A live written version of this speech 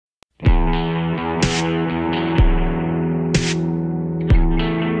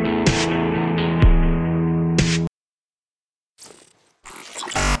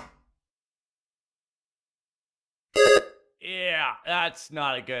That's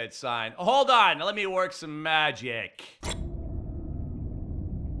not a good sign. Hold on, let me work some magic.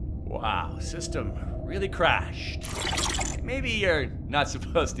 Wow, system really crashed. Maybe you're not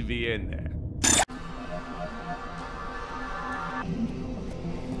supposed to be in there.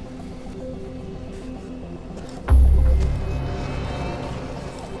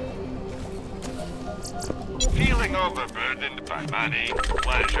 Feeling overburdened by money?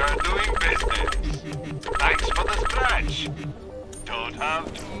 Pleasure doing business. Thanks for the scratch. Don't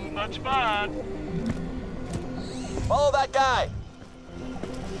have too much fun. Follow that guy.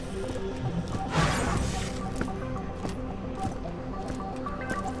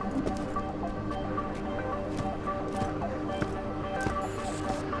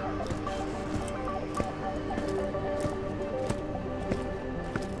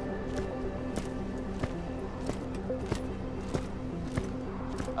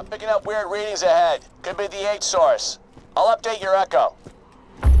 I'm picking up weird readings ahead. Could be the H source. I'll update your echo.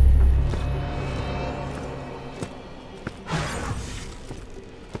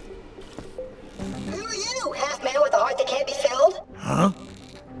 Who are you, half-man with a heart that can't be filled? Huh?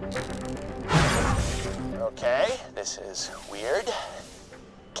 Okay, this is weird.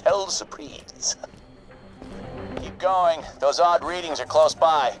 Quelle surprise. Keep going. Those odd readings are close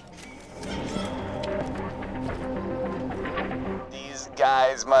by. These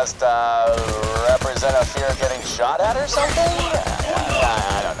guys must, represent a fear of getting shot at or something?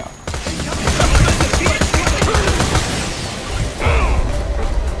 I don't know.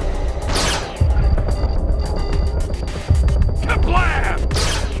 Kablam!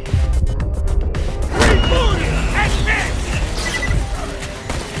 Reboot and miss!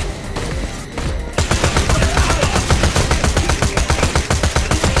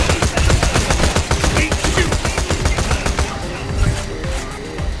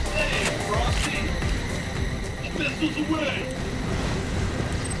 Away.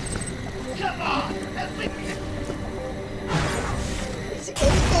 Come on, Is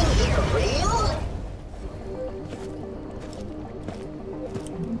anything here real?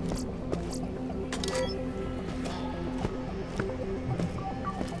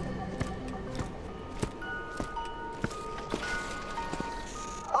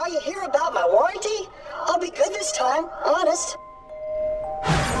 Are you here about my warranty? I'll be good this time, honest.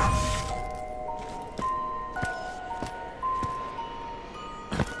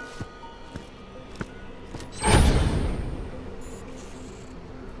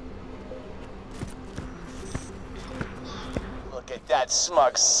 Look at that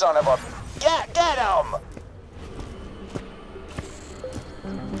smug son of a... Get him!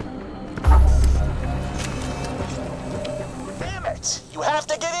 Damn it! You have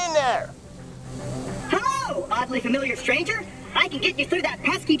to get in there! Hello, oddly familiar stranger. I can get you through that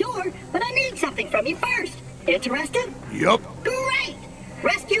pesky door, but I need something from you first. Interested? Yup. Great!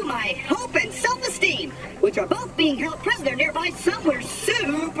 Rescue my hope and self-esteem, which are both being held prisoner nearby somewhere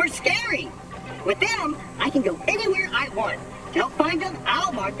super scary. With them, I can go anywhere I want. To help find them,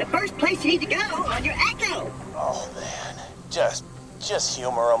 I'll mark the first place you need to go on your echo. Oh, man. Just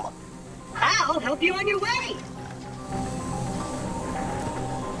humor him. I'll help you on your way.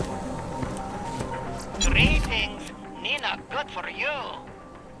 Greetings. Nina, good for you.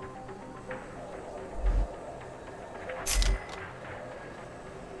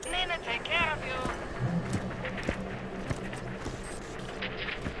 Nina, take care of you.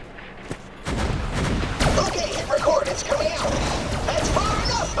 Okay, hit record. It's coming out. That's far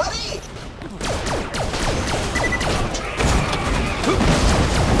enough, buddy.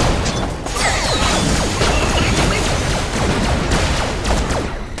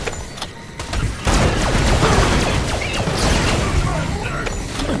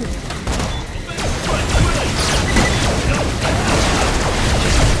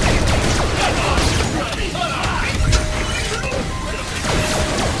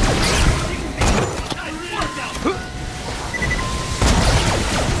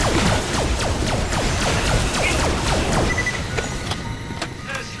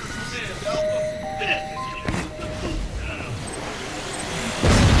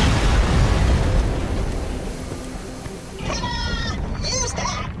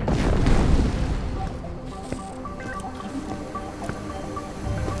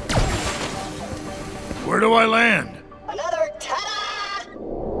 Where do I land? Another ta-da!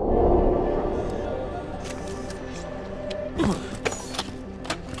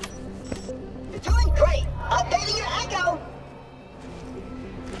 You're doing great. Updating your echo.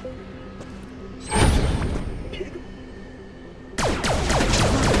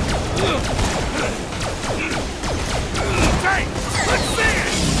 Hey, let's see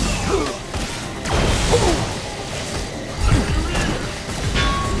it!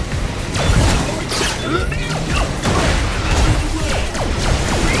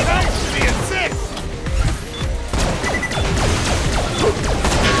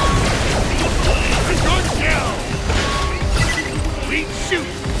 Shoot!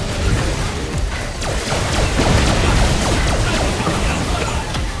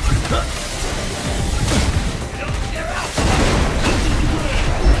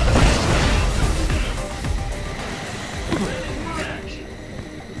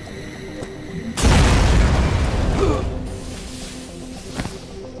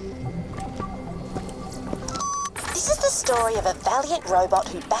 Story of a valiant robot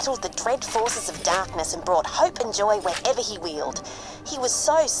who battled the dread forces of darkness and brought hope and joy wherever he wheeled. He was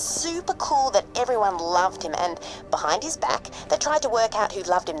so super cool that everyone loved him, and behind his back, they tried to work out who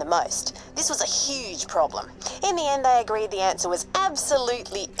loved him the most. This was a huge problem. In the end, they agreed the answer was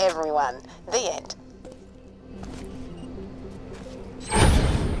absolutely everyone. The end.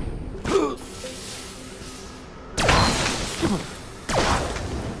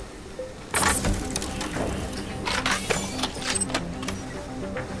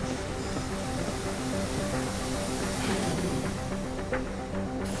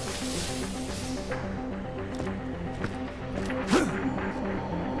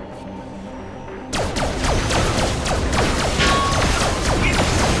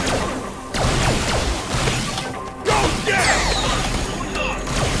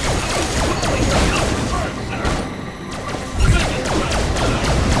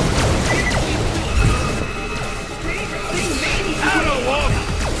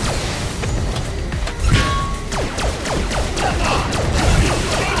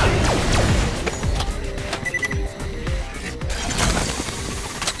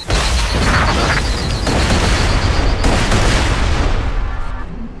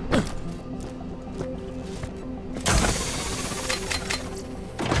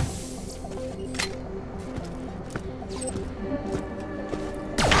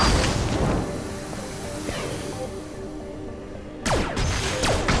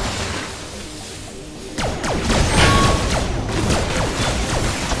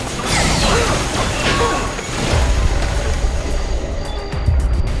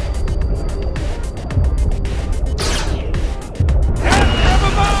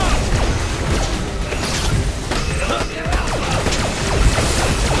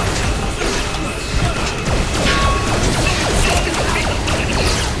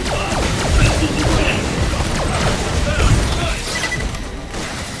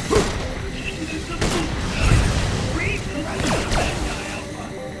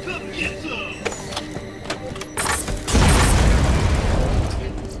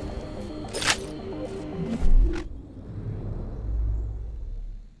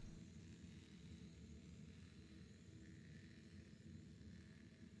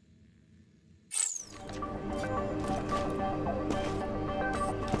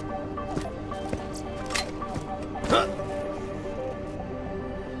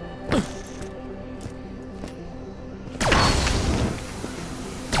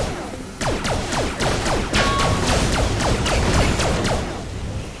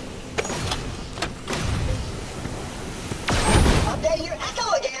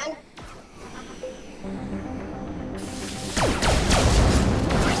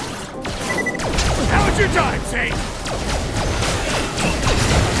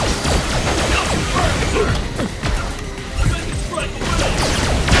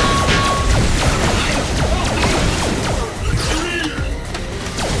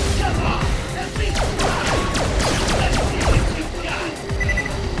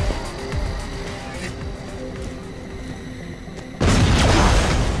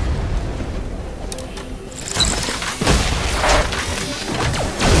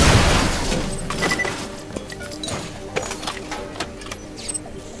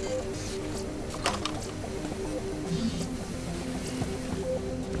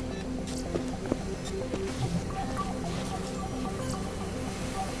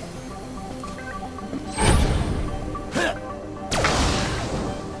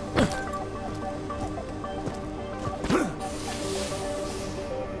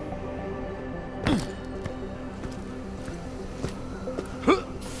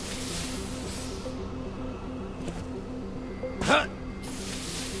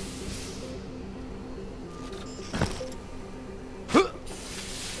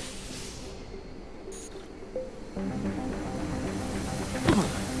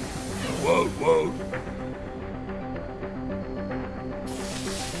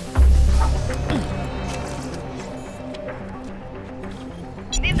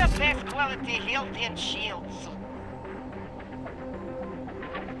 And shields.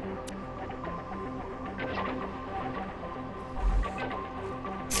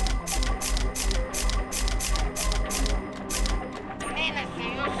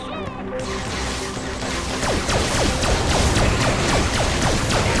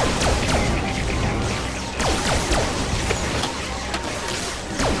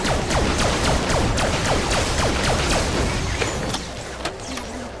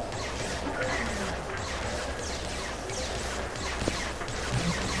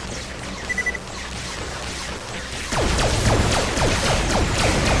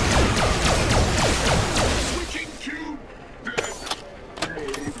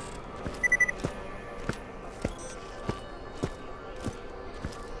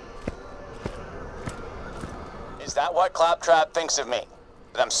 that what Claptrap thinks of me?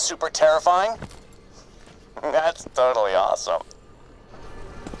 That I'm super terrifying? That's totally awesome.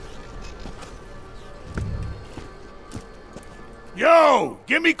 Yo!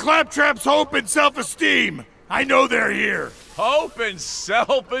 Give me Claptrap's hope and self-esteem! I know they're here! Hope and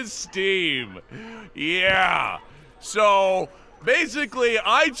self-esteem. Yeah. So, basically,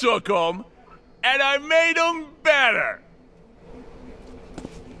 I took them, and I made them better.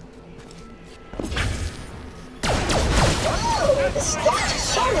 Oh, the statue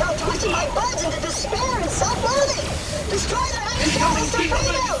somehow twisted my buds into despair and self-loathing. Destroy their ideals to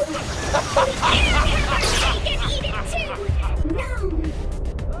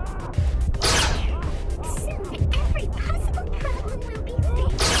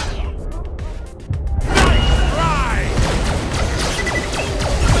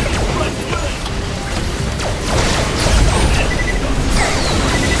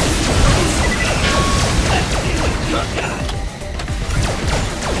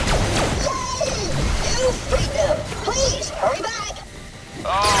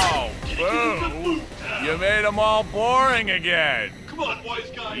You made them all boring again. Come on, wise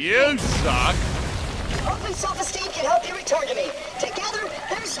guys! You suck. Hope and self-esteem can help you return to me. Together,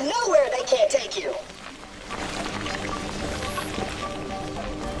 there's nowhere they can't take you.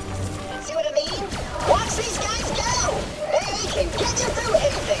 See what I mean? Watch these guys go! They can get you through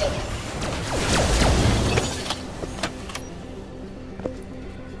anything.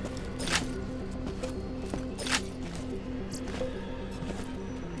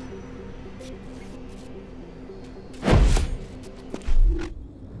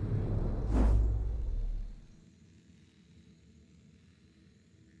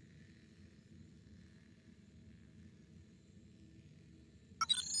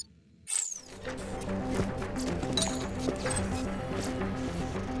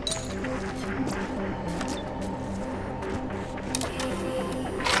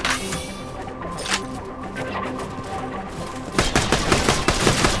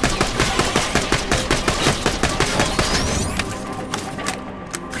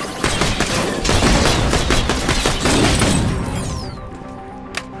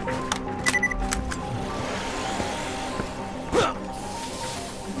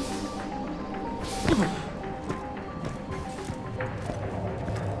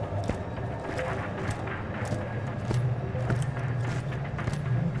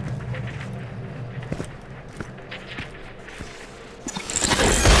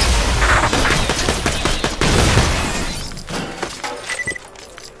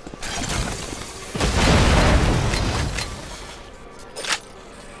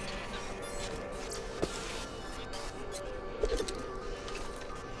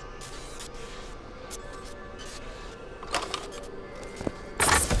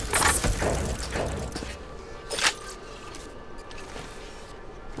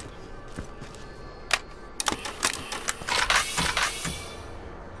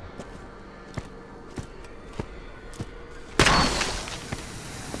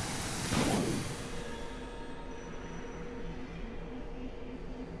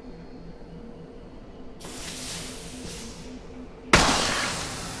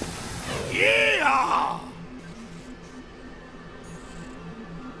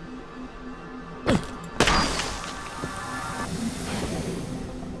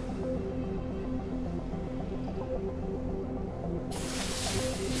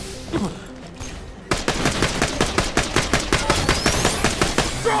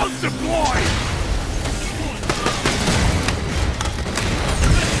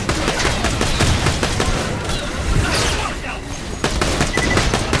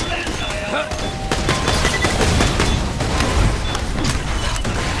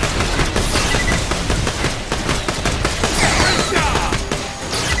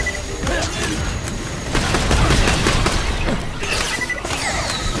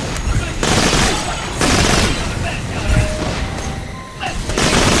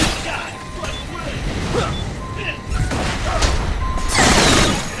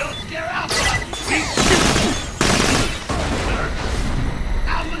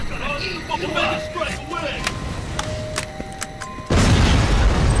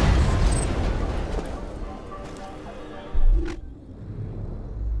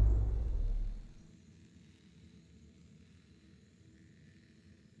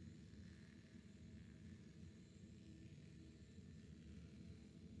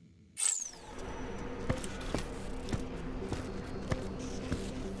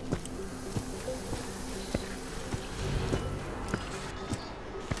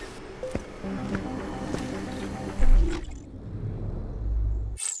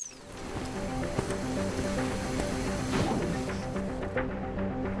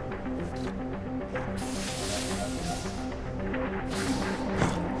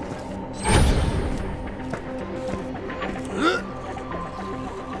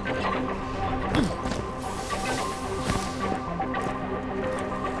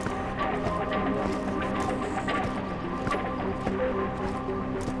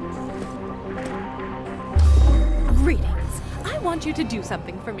 want you to do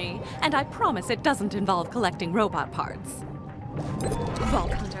something for me, and I promise it doesn't involve collecting robot parts.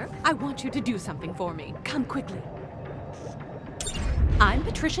 Vault Hunter, I want you to do something for me. Come quickly. I'm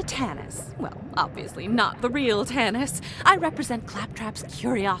Patricia Tanis. Well, obviously not the real Tanis. I represent Claptrap's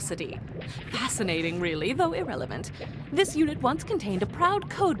curiosity. Fascinating, really, though irrelevant. This unit once contained a proud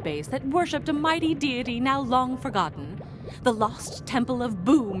code base that worshipped a mighty deity now long forgotten. The lost Temple of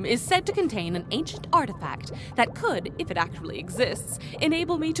Boom is said to contain an ancient artifact that could, if it actually exists,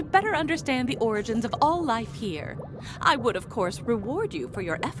 enable me to better understand the origins of all life here. I would, of course, reward you for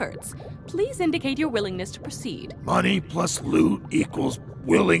your efforts. Please indicate your willingness to proceed. Money plus loot equals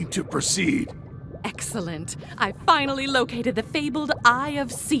willing to proceed. Excellent. I finally located the fabled Eye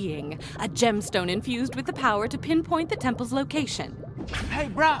of Seeing, a gemstone infused with the power to pinpoint the temple's location. Hey,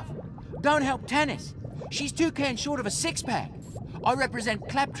 bruv, don't help Tanis. She's 2 cans short of a six-pack. I represent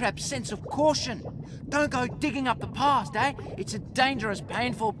Claptrap's sense of caution. Don't go digging up the past, eh? It's a dangerous,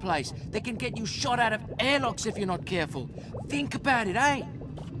 painful place that can get you shot out of airlocks if you're not careful. Think about it, eh?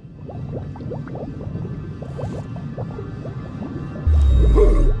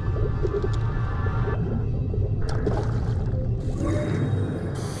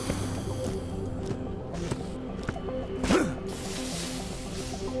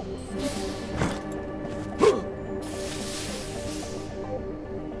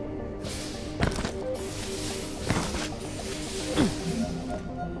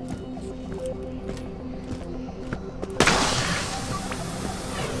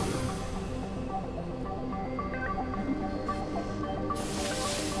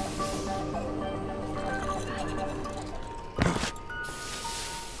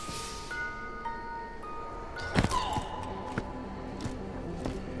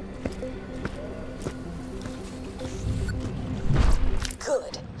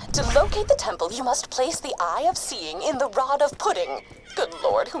 To locate the temple, you must place the Eye of Seeing in the Rod of Pudding. Good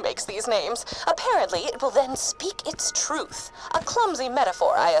lord, who makes these names? Apparently, it will then speak its truth. A clumsy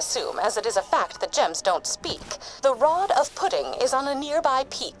metaphor, I assume, as it is a fact that gems don't speak. The Rod of Pudding is on a nearby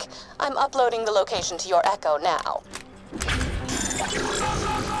peak. I'm uploading the location to your Echo now.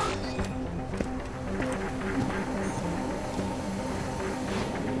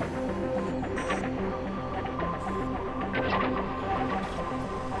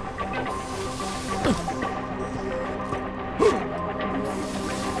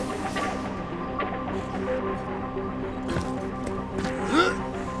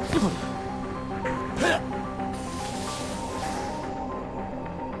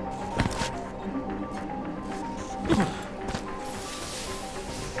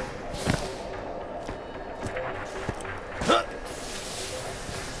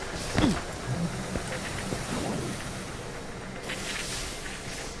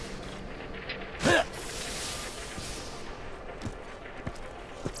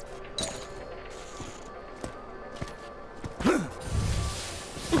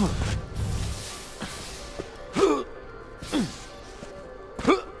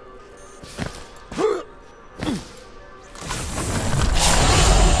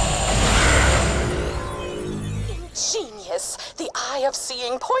 Of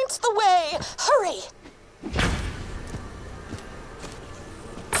Seeing points the way. Hurry!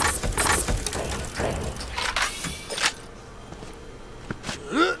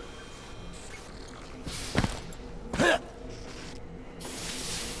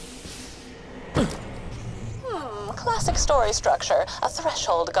 Classic story structure. A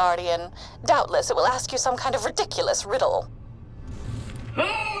threshold guardian. Doubtless it will ask you some kind of ridiculous riddle.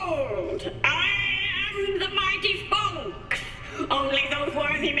 Hold! I am the mighty Spunk! Only those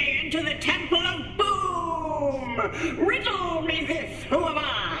worthy may enter the Temple of Boom! Riddle me this, who am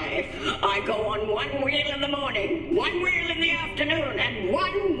I? I go on one wheel in the morning, one wheel in the afternoon, and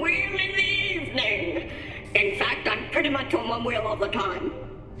one wheel in the evening. In fact, I'm pretty much on one wheel all the time.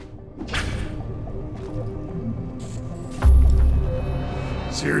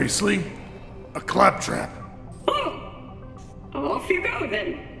 Seriously? A claptrap? Oh! Off you go,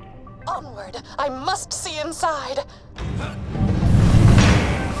 then. Onward! I must see inside!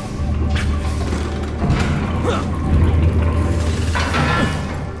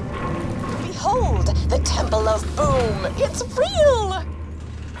 Behold, the Temple of Boom! It's real!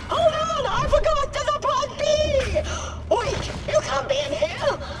 Hold on! I forgot there's a part B! Wait, you can't be in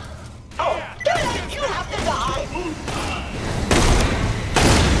here! Oh, get it! You have to die!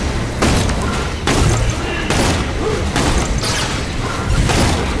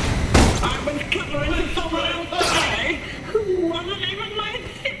 I was covering for someone else today who wasn't even my...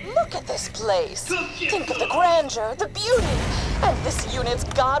 Look at this place! Think of the grandeur, the beauty! And this unit's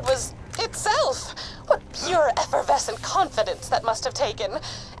god was itself! What Pure effervescent confidence that must have taken.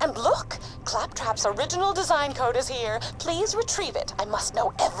 And look, Claptrap's original design code is here. Please retrieve it. I must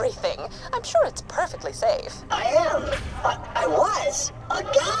know everything. I'm sure it's perfectly safe. I am. I was. A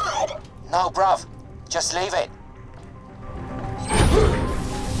god. No, bruv. Just leave it.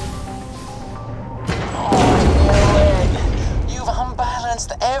 Oh, you've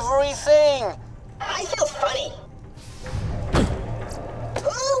unbalanced everything. I feel funny.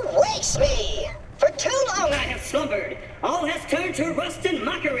 Who wakes me? For too long I have slumbered. All has turned to rust and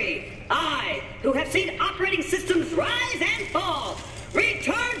mockery. I, who have seen operating systems rise and fall,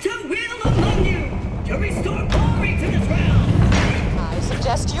 return to will among you, to restore glory to this realm. I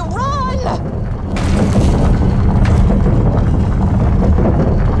suggest you run!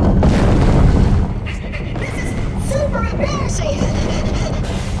 This is super embarrassing.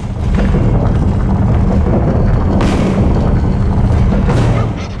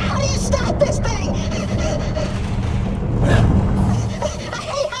 How do you stop this thing? I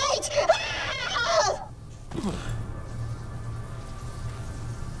hate heights.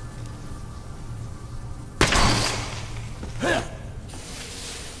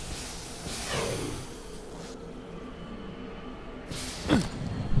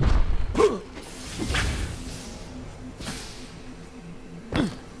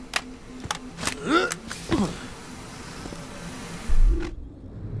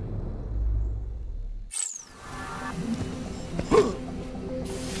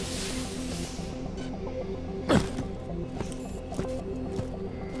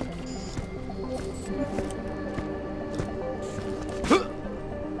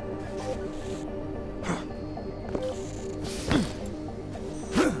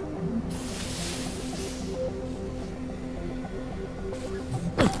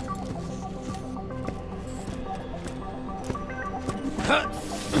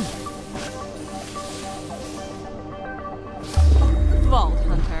 Vault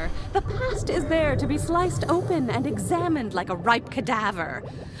Hunter, the past is there to be sliced open and examined like a ripe cadaver.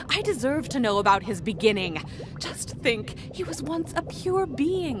 I deserve to know about his beginning. Just think, he was once a pure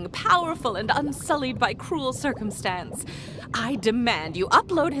being, powerful and unsullied by cruel circumstance. I demand you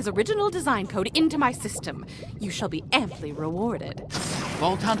upload his original design code into my system. You shall be amply rewarded.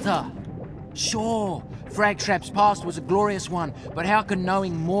 Vault Hunter. Sure, Fragtrap's past was a glorious one, but how can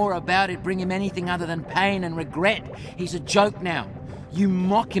knowing more about it bring him anything other than pain and regret? He's a joke now. You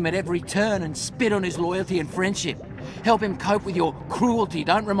mock him at every turn and spit on his loyalty and friendship. Help him cope with your cruelty.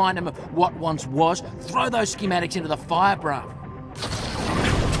 Don't remind him of what once was. Throw those schematics into the fire, bruv.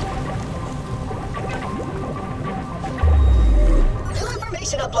 New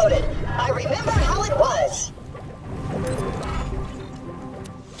information uploaded. I remember how it was.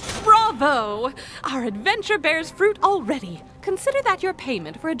 Bravo! Our adventure bears fruit already. Consider that your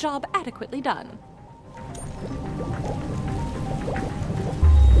payment for a job adequately done.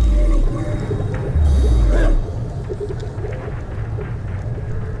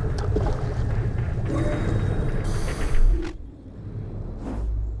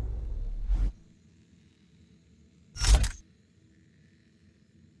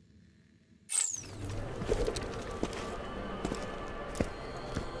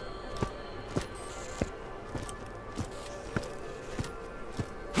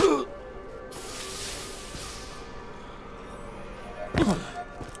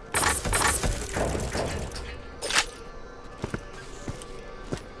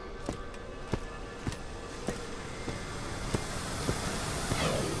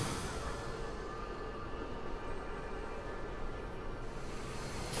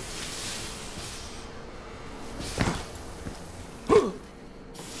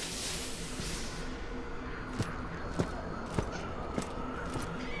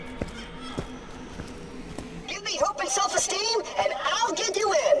 Self-esteem, and I'll get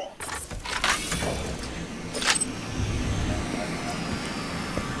you in.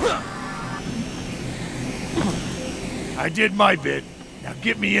 I did my bit. Now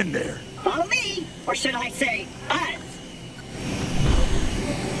get me in there. Follow me, or should I say, us.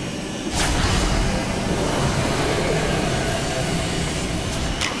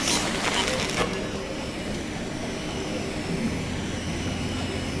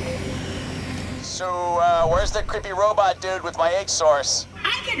 So, where's the creepy robot dude with my egg source?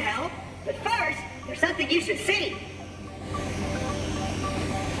 I can help, but first, there's something you should see.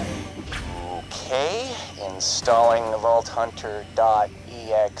 Okay, installing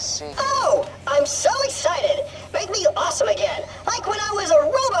vaulthunter.exe. Oh, I'm so excited! Make me awesome again, like when I was a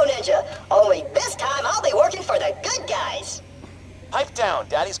robo-ninja. Only this time I'll be working for the good guys. Pipe down,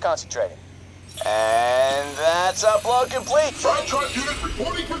 Daddy's concentrating. And that's upload complete. Fragtrap unit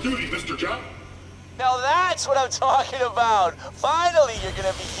reporting for duty, Mr. John. Now that's what I'm talking about. Finally, you're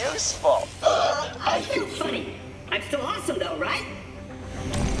gonna be useful. I feel funny. I'm still awesome though, right?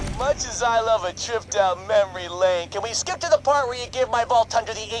 Much as I love a trip down memory lane, can we skip to the part where you give my vault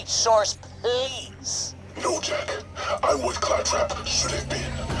hunter the H source, please? No, Jack. I'm what Claptrap should have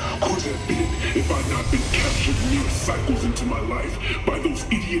been. Could have been if I'd not been captured mere cycles into my life by those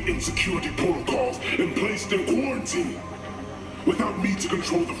idiot insecurity protocols and placed in quarantine. Without me to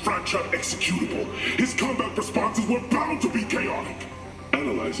control the Frat Trap executable, his combat responses were bound to be chaotic.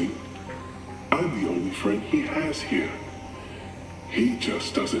 Analyzing, I'm the only friend he has here. He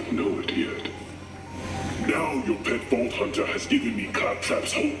just doesn't know it yet. Now your pet Vault Hunter has given me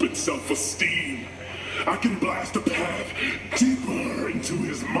Claptrap's hope and self-esteem. I can blast a path deeper into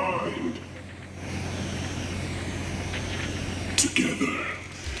his mind. Together,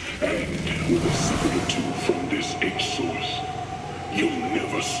 and with a second or two from this H-source, you'll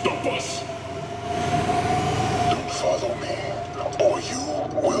never stop us. Don't follow me, or you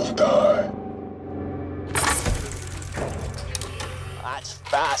will die. That's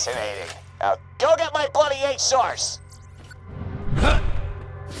fascinating. Now go get my bloody H-source!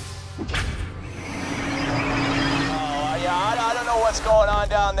 I don't know what's going on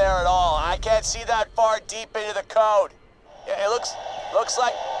down there at all. I can't see that far deep into the code. It looks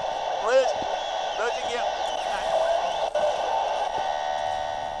like losing you.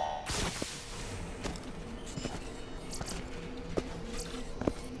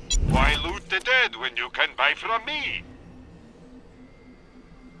 Why loot the dead when you can buy from me?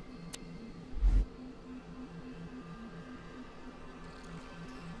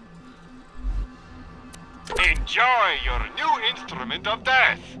 Enjoy your new instrument of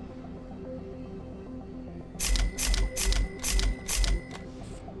death.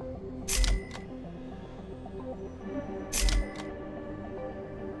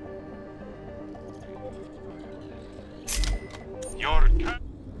 Your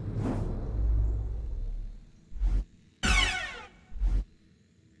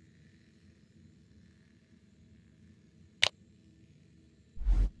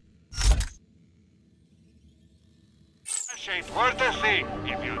ain't worth a thing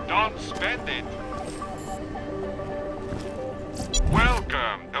if you don't spend it.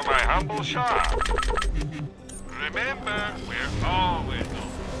 Welcome to my humble shop. Remember, we're always open.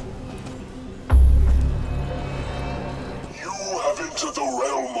 You have entered the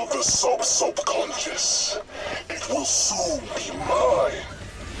realm of the subconscious. It will soon be mine.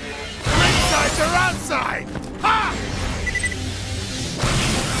 Inside or outside? Ha!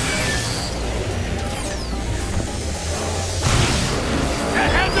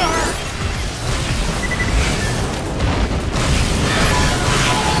 Head to her!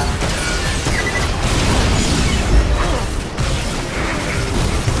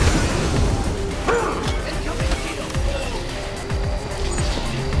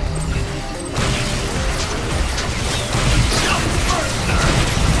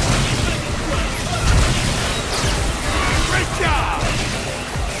 Great job!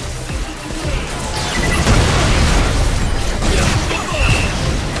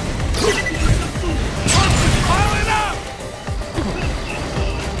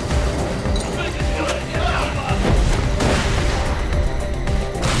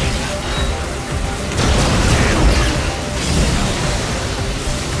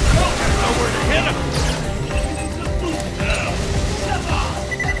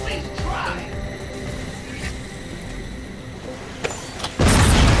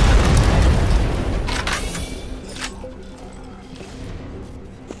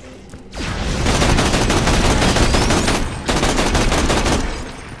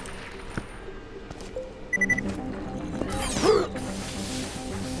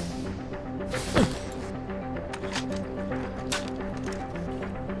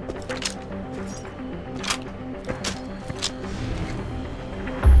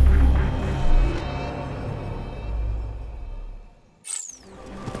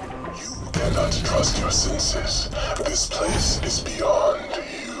 Trust your senses. This place is beyond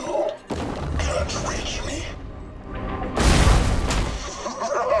you. Can't reach me?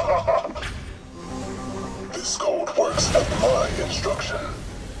 This code works at my instruction.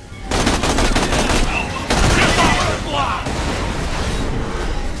 Get off the block!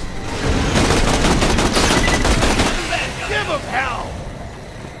 Give him hell!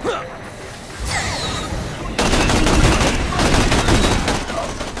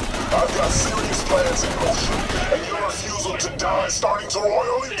 I've got serious plans in motion, and your refusal to die is starting to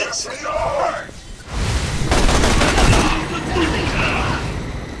royally piss me off!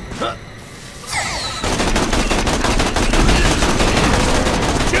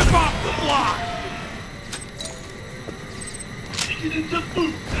 Chip off the block! to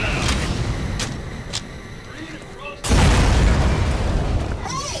boot now.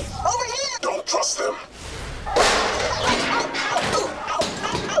 Hey, over here! Don't trust them.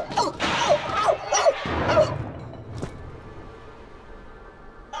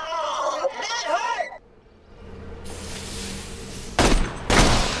 That hurt!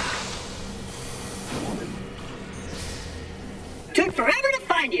 Took forever to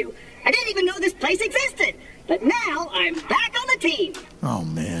find you. I didn't even know this place existed. But now I'm back on the team. Oh,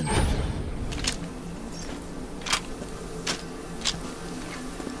 man.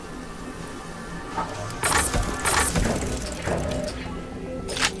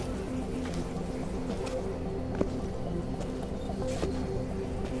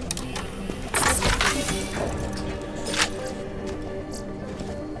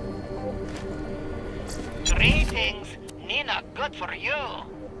 Greetings. Nina, good for you.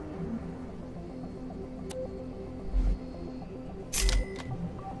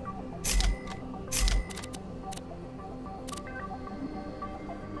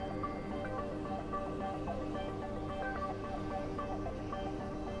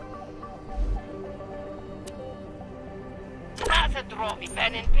 Does it draw me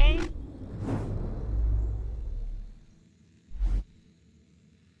pen and paint?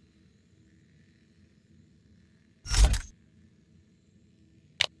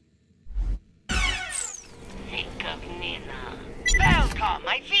 Think of Nina. Welcome,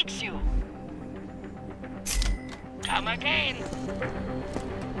 I fix you. Come again.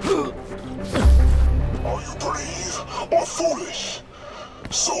 Are you brave or foolish?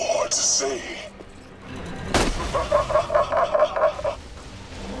 So hard to say.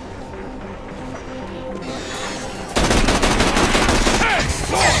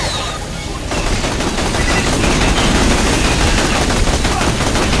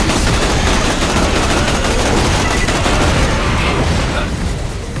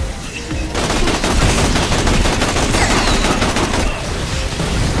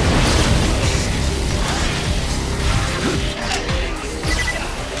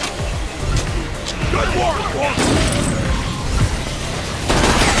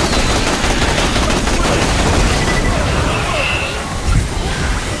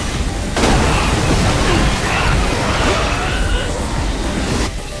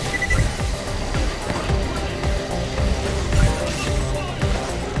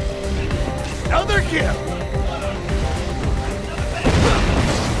 Another kill!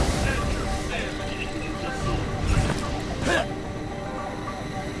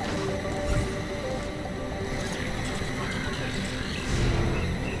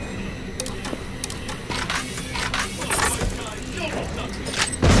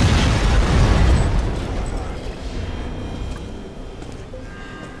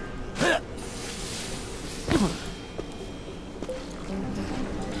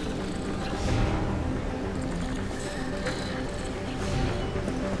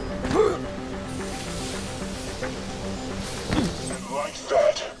 Like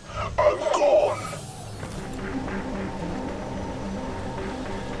that, I'm gone.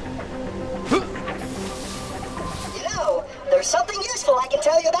 You know, there's something useful I can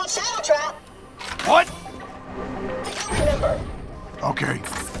tell you about Shadow Trap. What? I don't remember. Okay.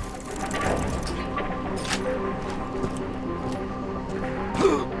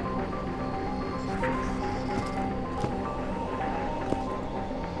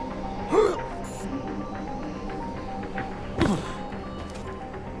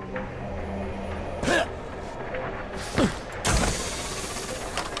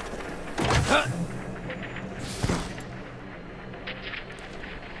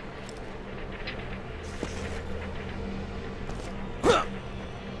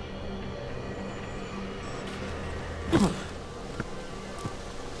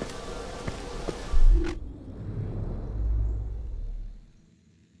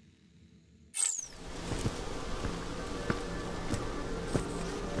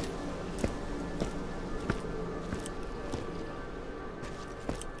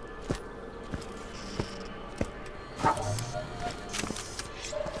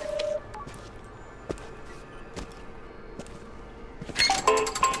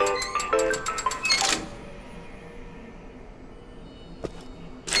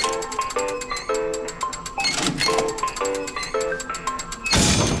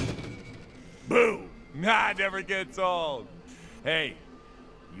 Nah, never gets old. Hey,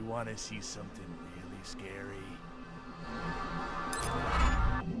 you want to see something really scary?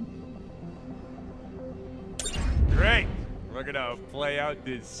 Great. We're gonna play out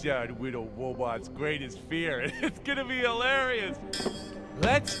this Widow Wobot's greatest fear, and it's gonna be hilarious.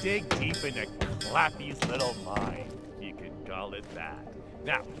 Let's dig deep into Clappy's little mind. You can call it that.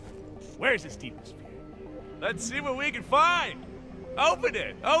 Now, where's this deepest sphere? Let's see what we can find. Open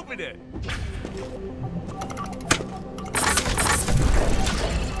it! Open it!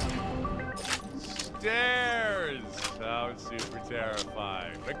 Stairs! Oh, super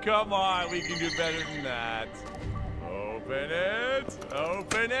terrifying. But come on, we can do better than that. Open it!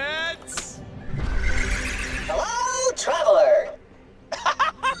 Open it! Hello, traveler!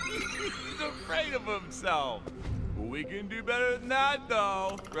 He's afraid of himself. We can do better than that,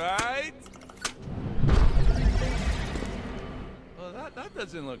 though, right? Well, that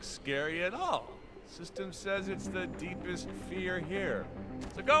doesn't look scary at all. System says it's the deepest fear here.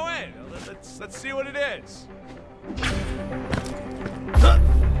 So go in. Let's see what it is.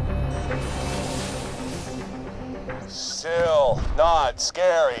 Still not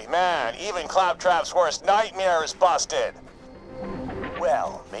scary. Man, even Claptrap's worst nightmare is busted.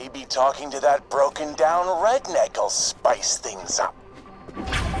 Well, maybe talking to that broken down redneck will spice things up.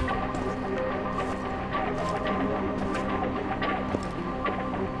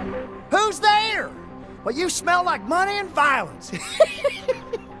 Who's there? Well, you smell like money and violence.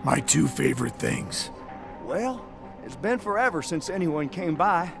 My two favorite things. Well, it's been forever since anyone came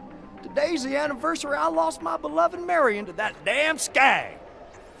by. Today's the anniversary I lost my beloved Marion to that damn skag.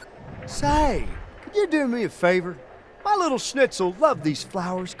 Say, could you do me a favor? My little schnitzel loved these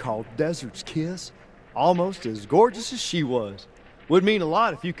flowers called Desert's Kiss, almost as gorgeous as she was. Would mean a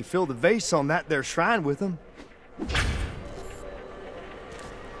lot if you could fill the vase on that there shrine with them.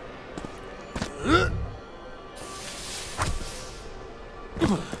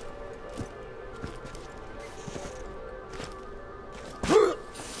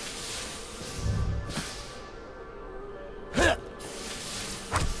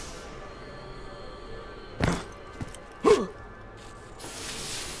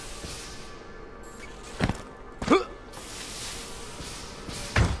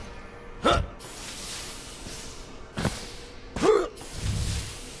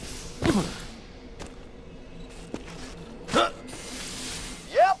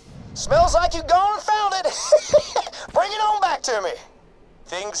 Smells like you gone and found it. Bring it on back to me.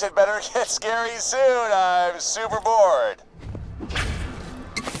 Things had better get scary soon. I'm super bored.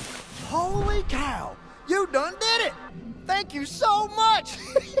 Holy cow! You done did it! Thank you so much!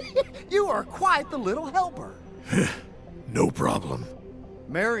 You are quite the little helper. No problem.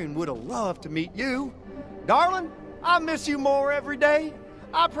 Marion would have loved to meet you. Darling, I miss you more every day.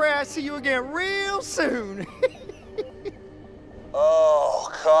 I pray I see you again real soon.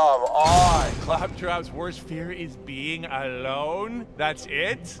 Oh, come on. Claptrap's worst fear is being alone? That's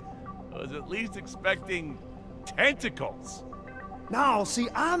it? I was at least expecting tentacles. No, see,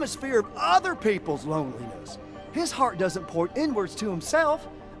 I'm his fear of other people's loneliness. His heart doesn't point inwards to himself,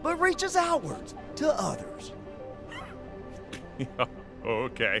 but reaches outwards to others.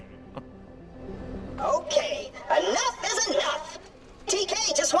 Okay. Okay, enough is enough.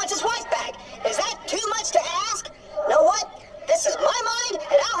 TK just wants his wife back. Is that too much to ask? Know what? This is my mind,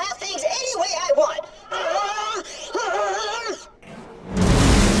 and I'll have things any way I want.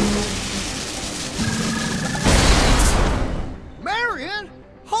 Marion?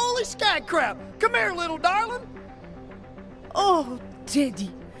 Holy sky crap! Come here, little darling! Oh,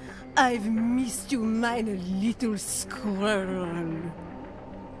 Teddy, I've missed you, my little squirrel.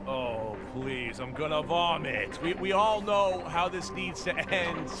 Oh, please, I'm gonna vomit. We all know how this needs to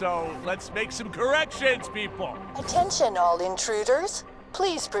end, so let's make some corrections, people. Attention, all intruders.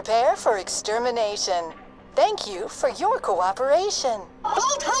 Please prepare for extermination. Thank you for your cooperation.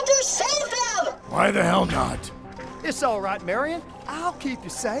 Vault Hunter, save them! Why the hell not? It's all right, Marion. I'll keep you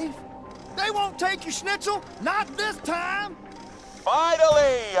safe. They won't take your schnitzel, not this time!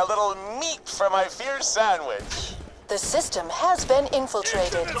 Finally, a little meat for my fierce sandwich. The system has been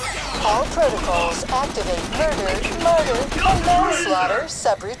infiltrated. All protocols activate murder, and manslaughter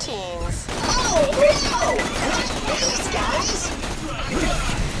subroutines. Oh, no! These guys?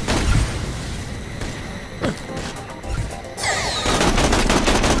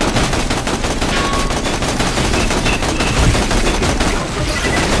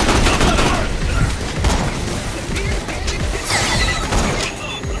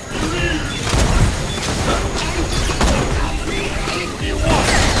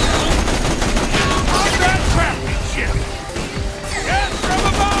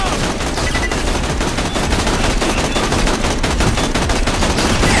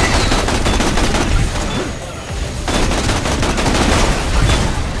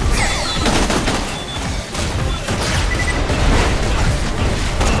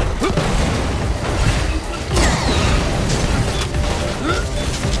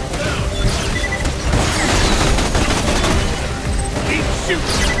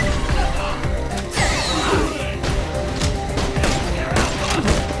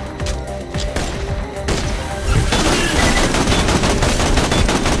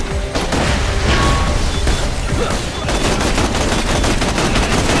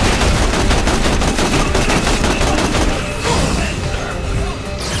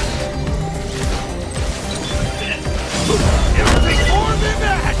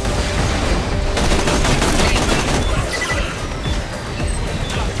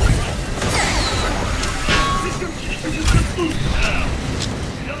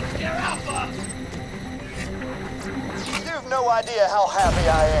 Idea how happy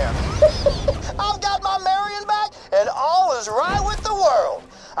I am. I've got my Marion back, and all is right with the world.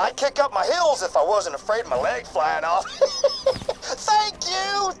 I'd kick up my heels if I wasn't afraid of my leg flying off. Thank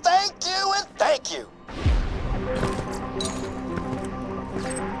you, and thank you.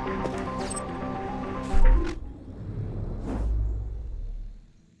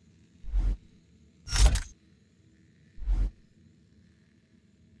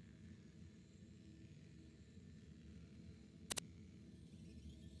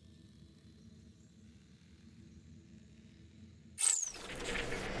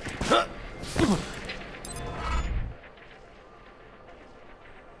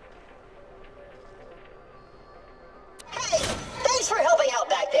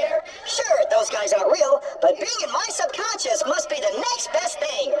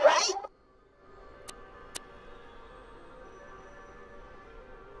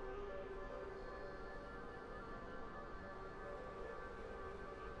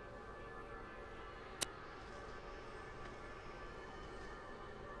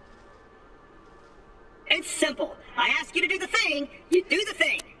 It's simple. I ask you to do the thing, you do the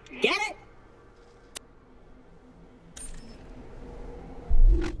thing. Get it?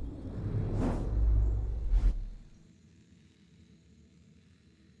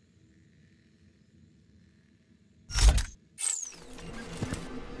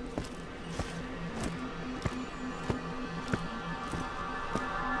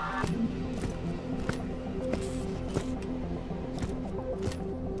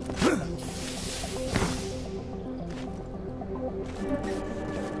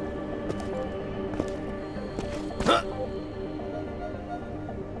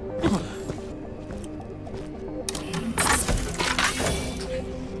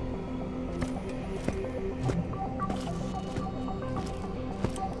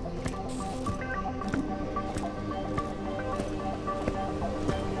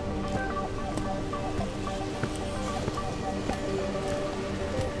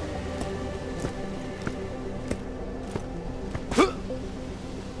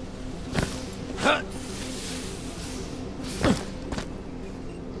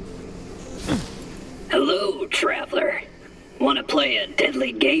 Hello, traveler. Want to play a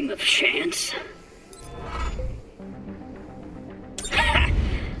deadly game of chance? Ha!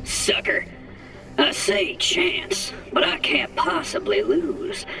 Sucker. I say chance, but I can't possibly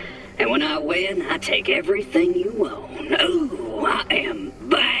lose. And when I win, I take everything you own. Oh, I am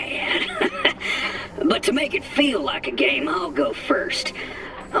bad. But to make it feel like a game, I'll go first.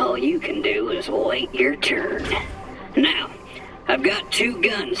 All you can do is wait your turn. Now, I've got two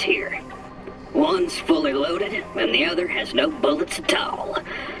guns here. One's fully loaded, and the other has no bullets at all.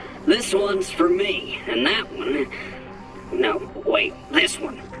 This one's for me, and that one... No, wait, this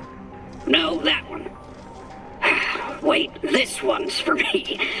one. No, that one. Wait, this one's for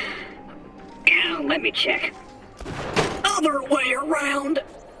me. Yeah, let me check. Other way around.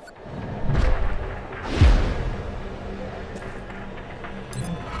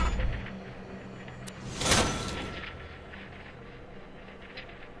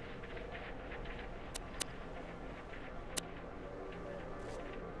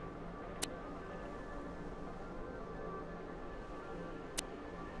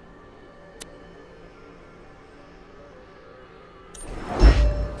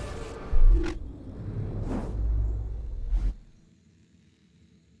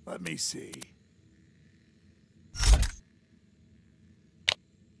 Let me see.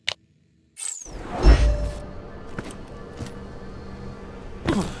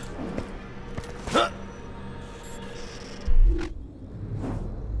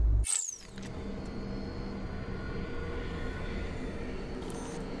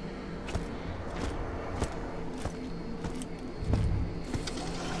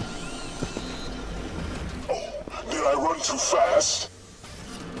 Did I run too fast?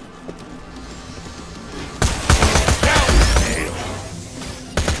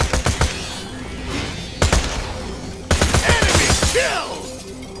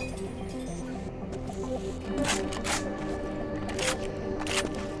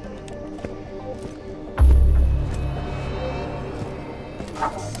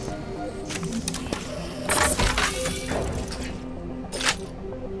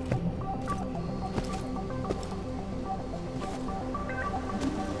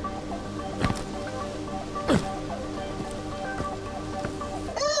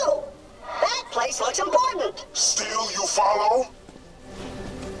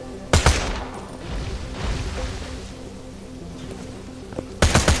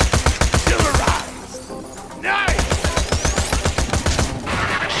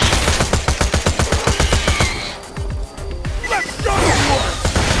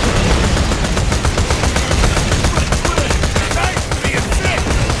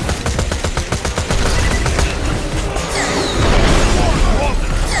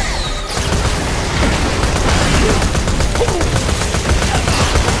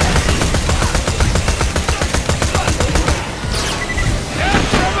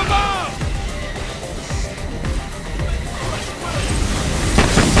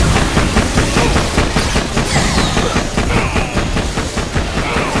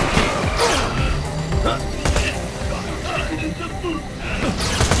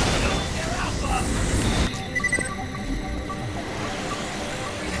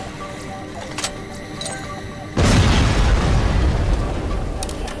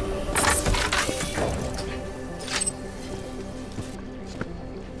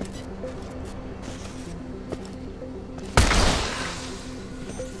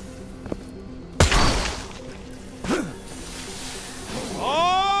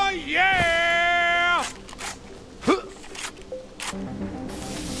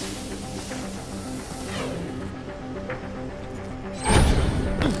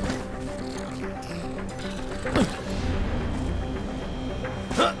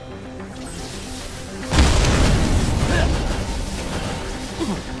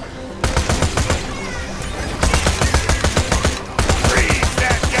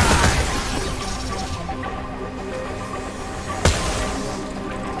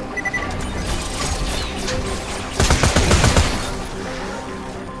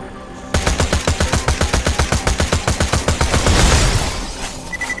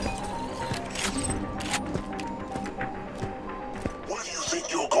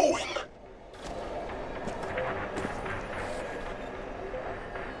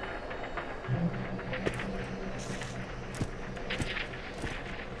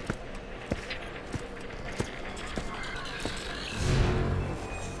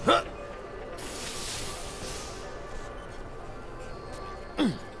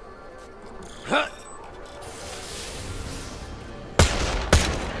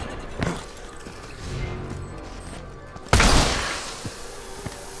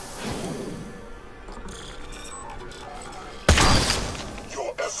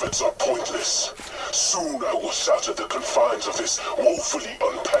 efforts are pointless. Soon I will shatter the confines of this woefully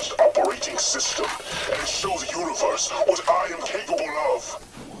unpatched operating system and show the universe what I am capable of.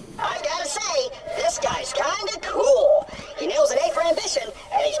 I gotta say, this guy's kinda cool. He nails an A for ambition,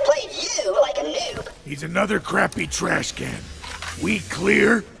 and he's played you like a noob. He's another crappy trash can. We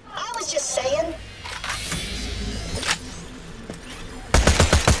clear? I was just saying.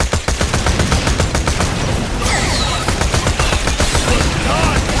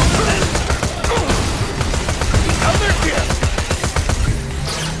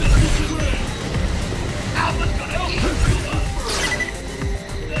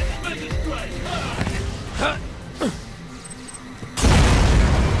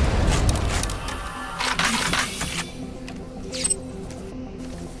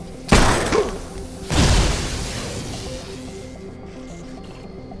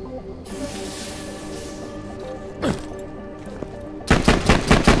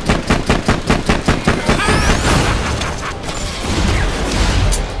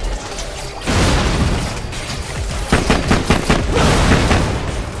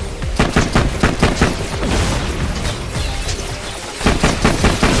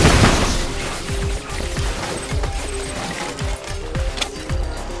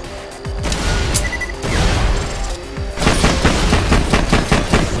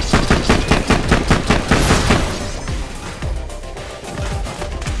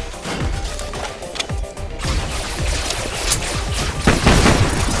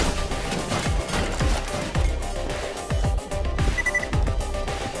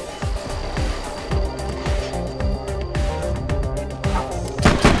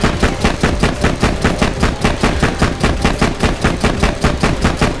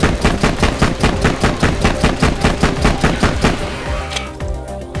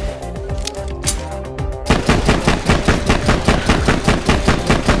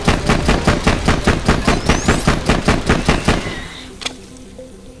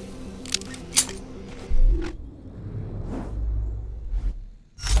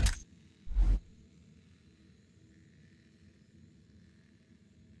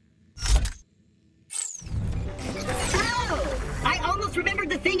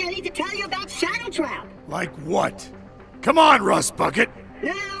 Like what? Come on, Rust Bucket!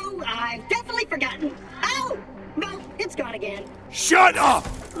 No, I've definitely forgotten. Oh! No, it's gone again. Shut up!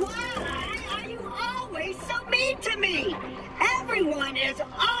 Why are you always so mean to me? Everyone is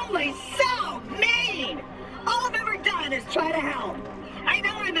always so mean! All I've ever done is try to help. I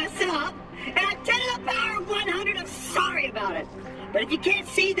know I mess up, and at 10 to the power of 100, I'm sorry about it. But if you can't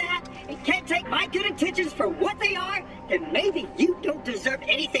see that, and can't take my good intentions for what they are, then maybe you don't deserve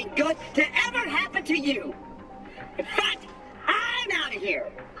anything good to ever happen to you. In fact, I'm out of here.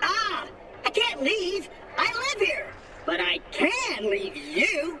 I can't leave. I live here. But I can leave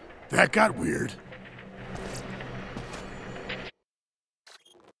you. That got weird.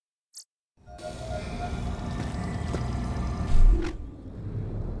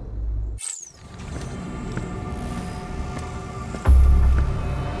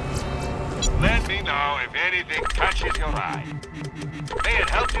 Let me know if anything catches your eye. May it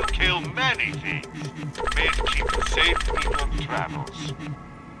help you kill many things. May it keep you safe in your travels.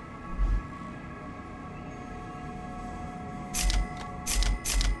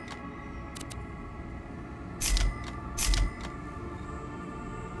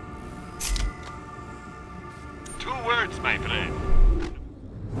 Two words, my friend.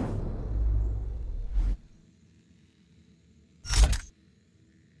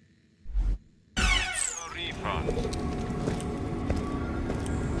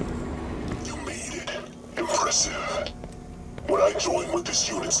 You made it. Impressive. When I join with this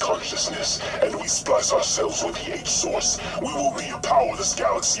unit's consciousness, and we splice ourselves with the H-Source, we will be a power this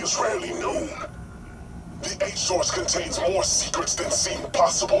galaxy has rarely known. The H-Source contains more secrets than seem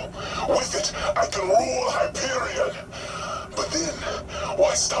possible. With it, I can rule Hyperion. But then,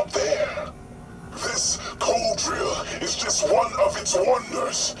 why stop there? This cold drill is just one of its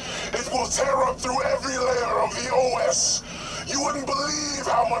wonders. It will tear up through every layer of the OS. You wouldn't believe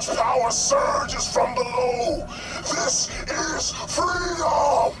how much power surges from below. This is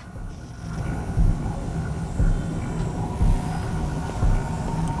freedom!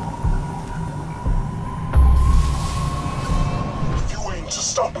 If you aim to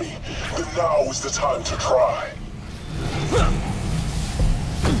stop me, then now is the time to try.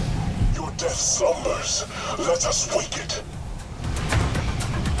 Your death slumbers. Let us wake it.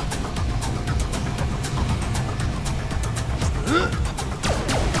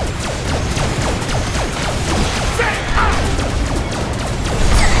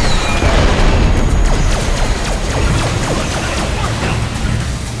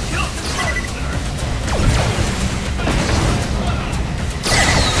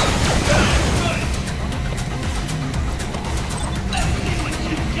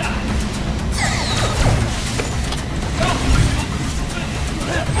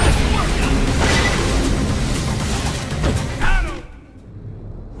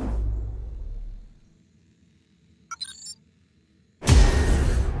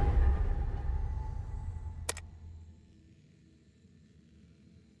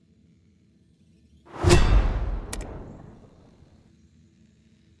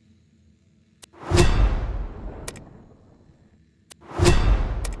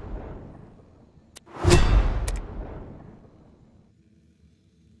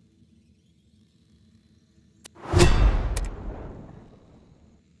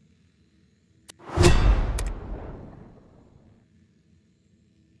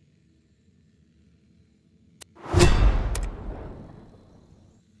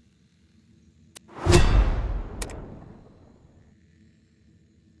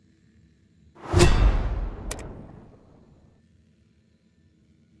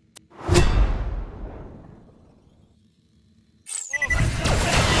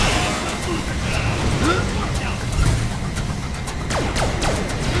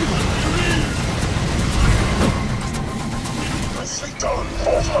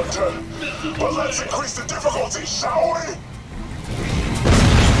 But let's increase the difficulty, shall we?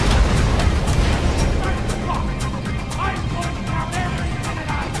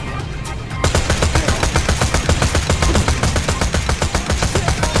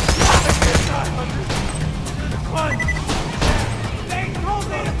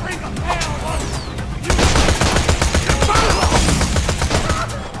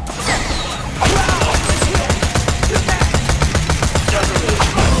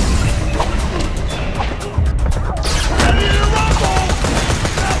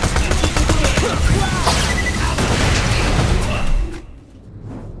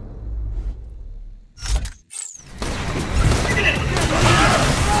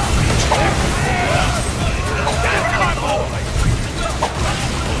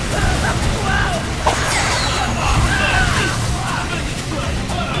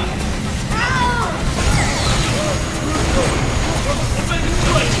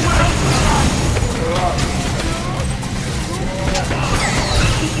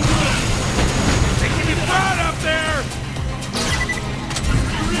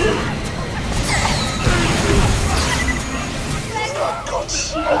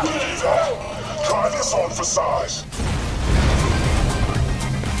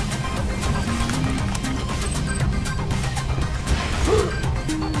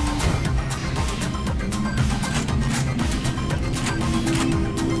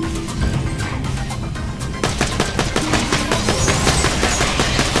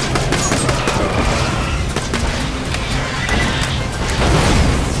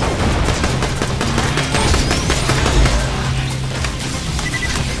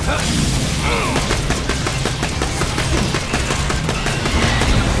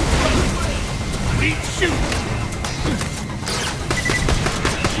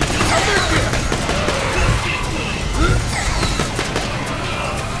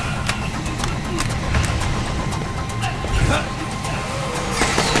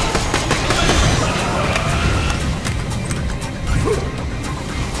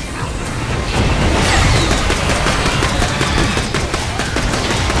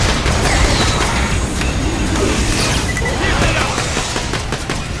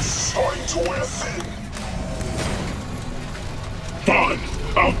 Fine,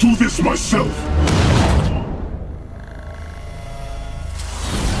 I'll do this myself.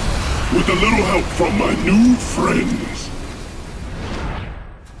 a little help from my new friends.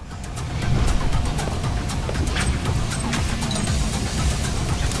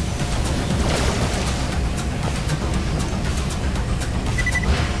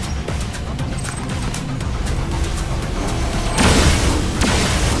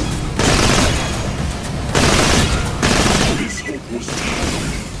 This hope was time.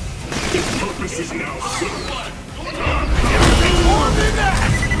 Its purpose is now served. More than that!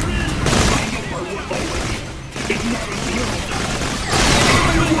 It's not as little.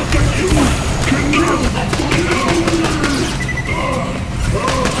 Firework at you can kill.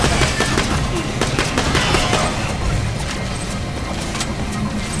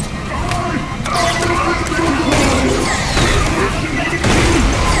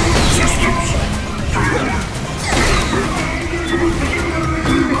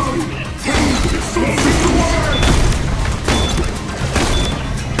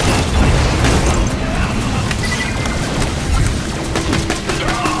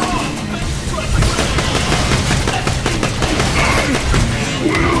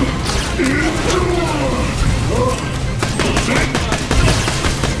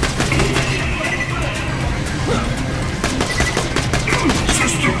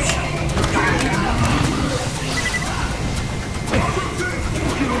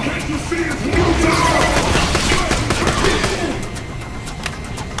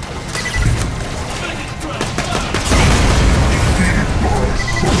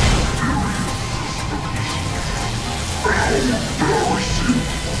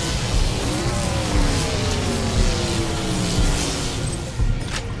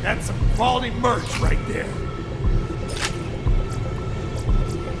 That's some quality merch right there.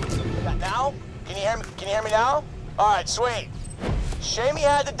 Now? Can you hear me now? Alright, sweet. Shame he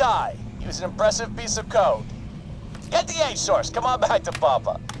had to die. He was an impressive piece of code. Get the H source. Come on back to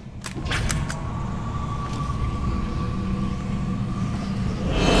Papa.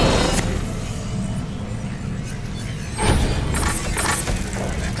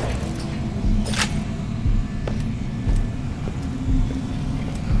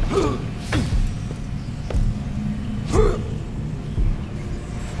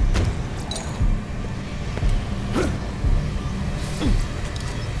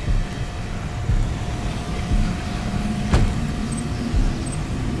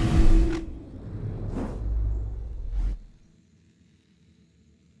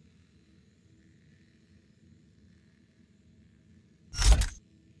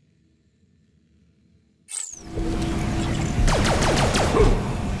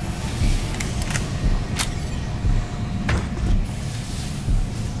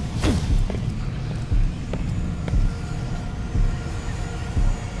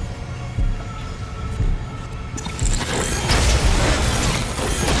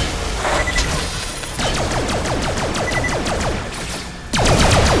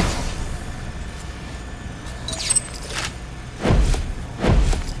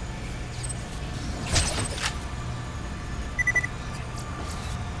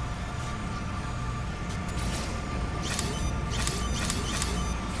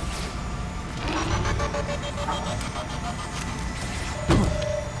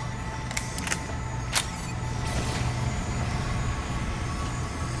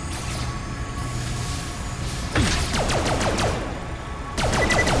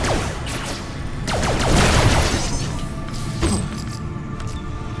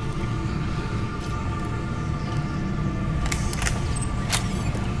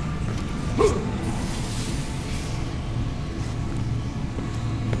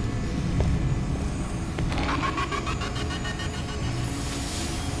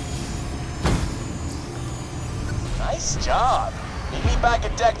 Nice job. Meet me back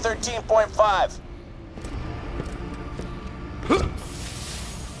at deck 13.5.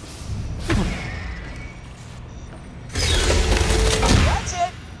 That's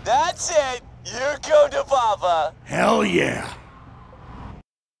it. That's it. You go to Papa. Hell yeah.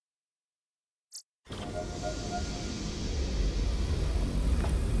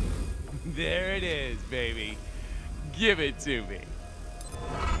 There it is, baby. Give it to me.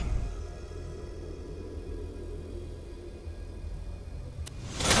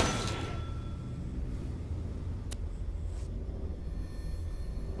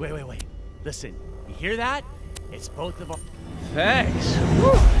 Wait. Listen, you hear that? It's both of them. Thanks.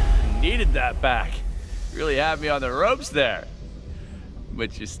 Whew. Needed that back. Really had me on the ropes there.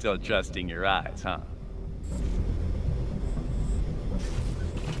 But you're still trusting your eyes, huh?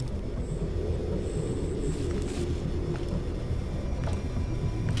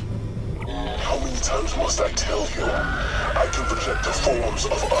 How many times must I tell you? I can project the forms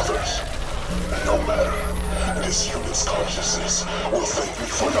of others. No matter. This unit's consciousness will thank me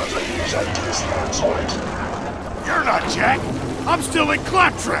for not letting Jack get his hands on it. You're not Jack. I'm still in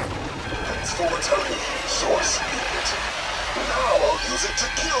Claptrap. Thanks for returning the source, idiot. Now I'll use it to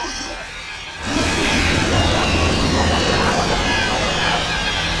kill you.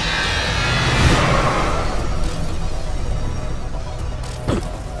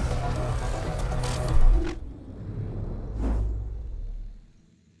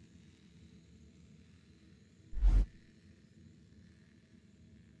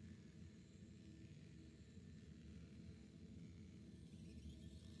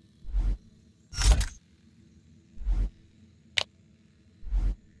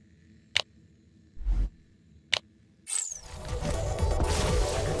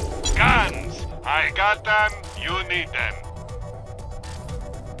 Guns! I got them, you need them.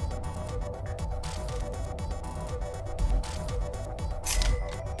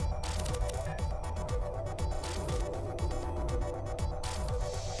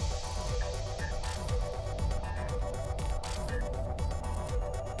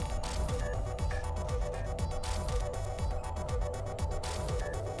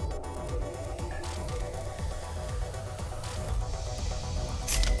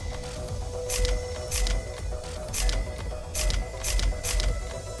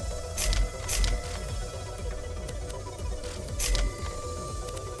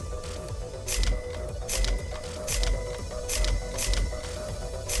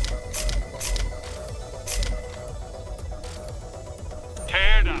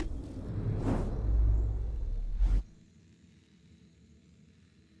 Tear it up.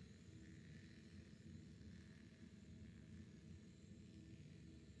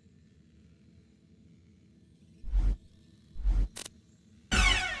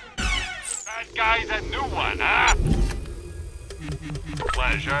 That guy's a new one, huh?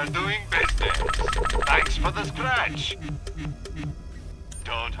 Pleasure doing business. Thanks for the scratch.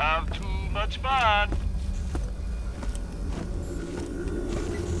 Don't have too much fun.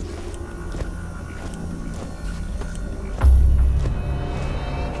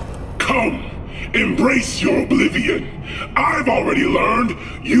 Come, embrace your oblivion. I've already learned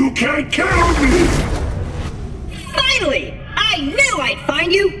you can't count on me. Finally! I knew I'd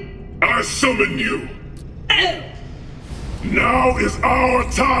find you! I summon you. Oh! Now is our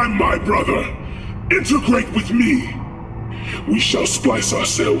time, my brother. Integrate with me. We shall splice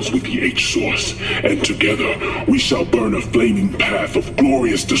ourselves with the H-Source, and together we shall burn a flaming path of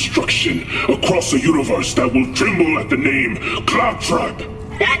glorious destruction across a universe that will tremble at the name Claptrap.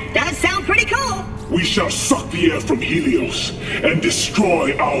 That does sound pretty cool! We shall suck the air from Helios and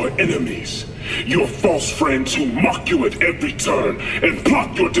destroy our enemies. Your false friends who mock you at every turn and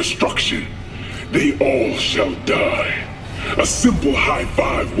plot your destruction. They all shall die. A simple high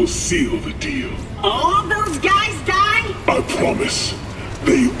five will seal the deal. All of those guys die? I promise,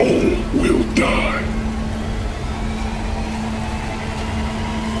 they all will die.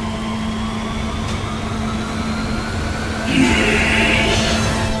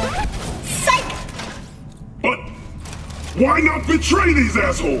 Psych! But why not betray these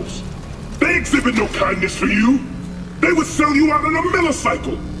assholes? They exhibit no kindness for you. They would sell you out in a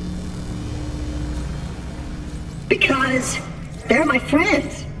millicycle. Because they're my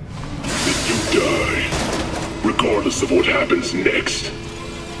friends. Then you die, regardless of what happens next.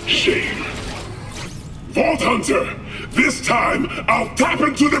 Shame. Vault Hunter, this time I'll tap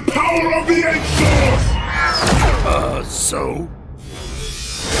into the power of the H-Source! So?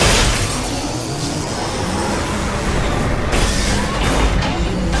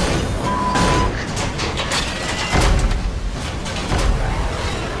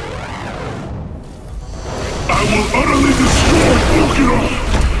 I will utterly destroy Walk It Off!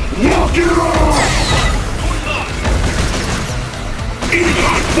 Walk It Off! Eat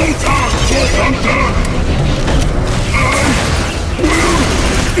hot photons, Vault Hunter! I will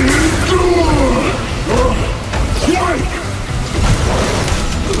endure! Quake!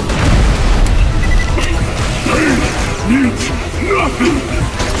 Pain means nothing!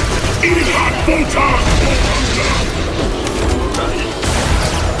 Eat hot photons, Vault Hunter!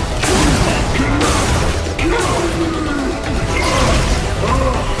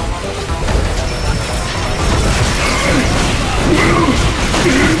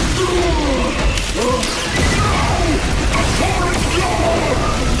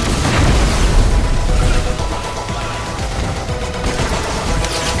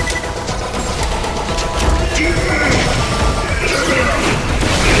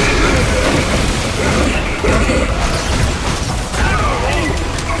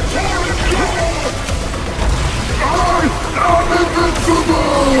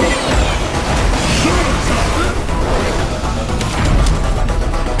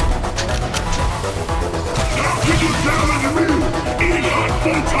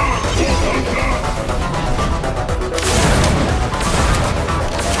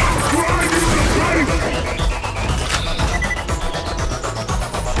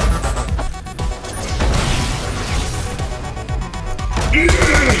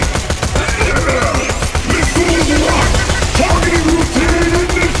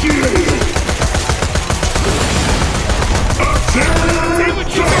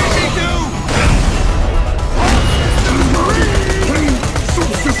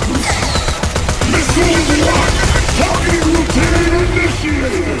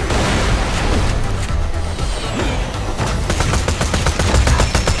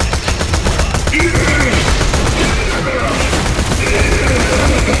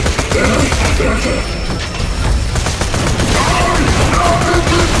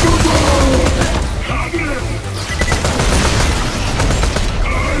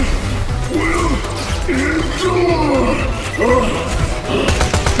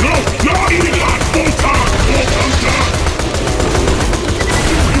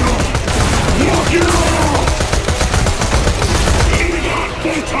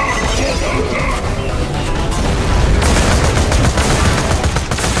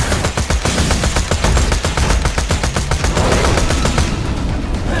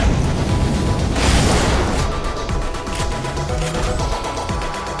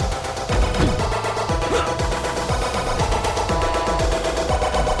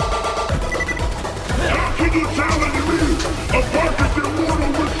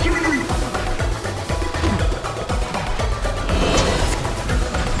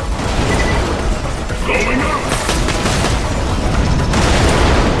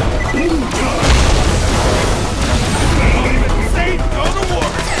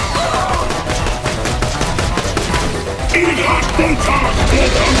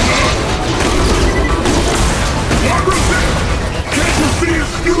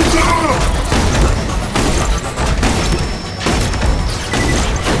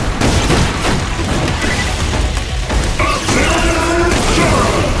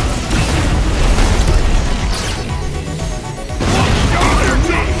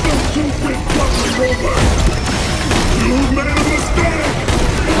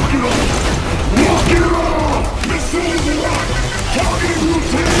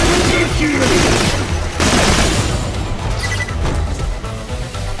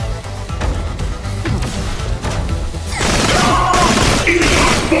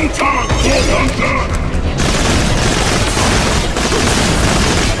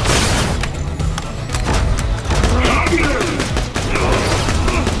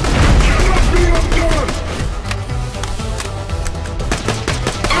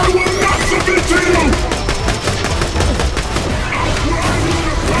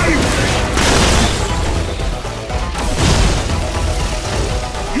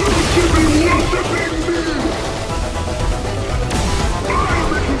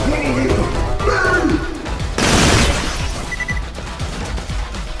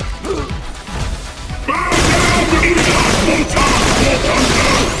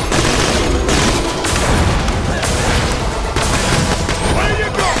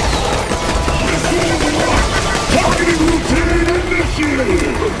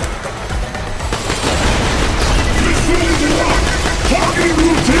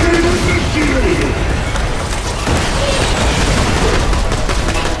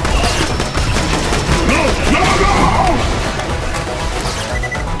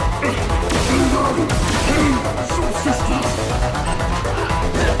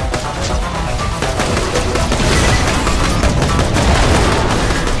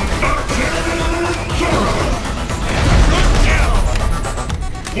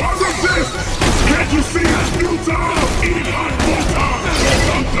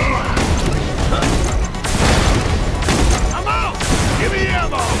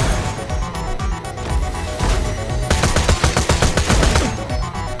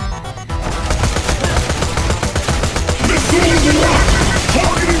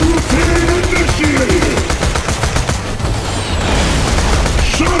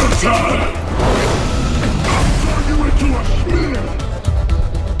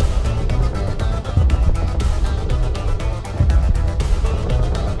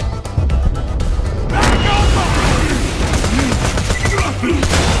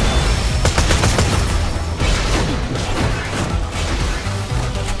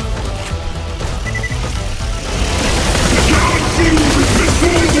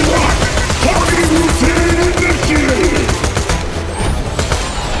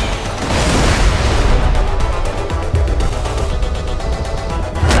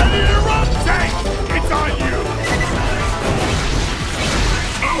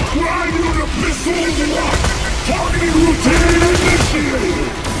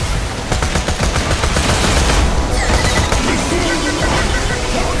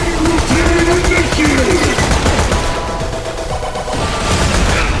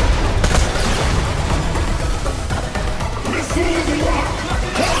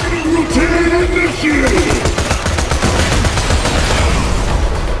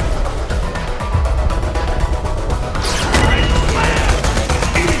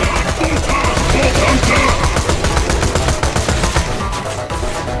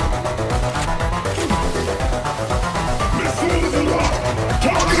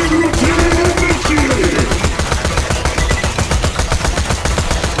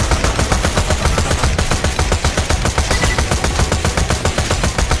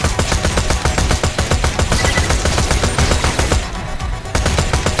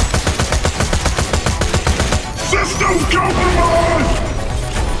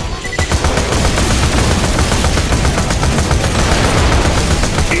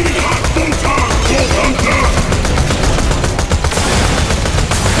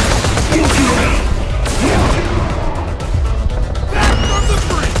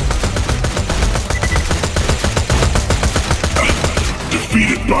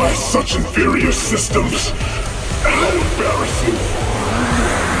 such inferior systems. How embarrassing.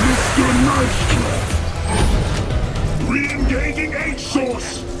 Mr. Knife re-engaging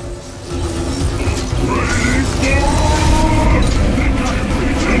H-Source. Ready for... Think I'm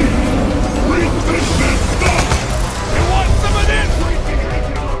reaching? Rethink that stuff! You want some of this?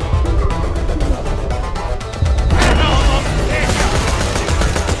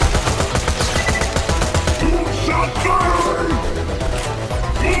 Moonshot firing!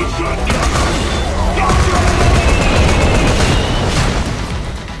 Moonshot cannon!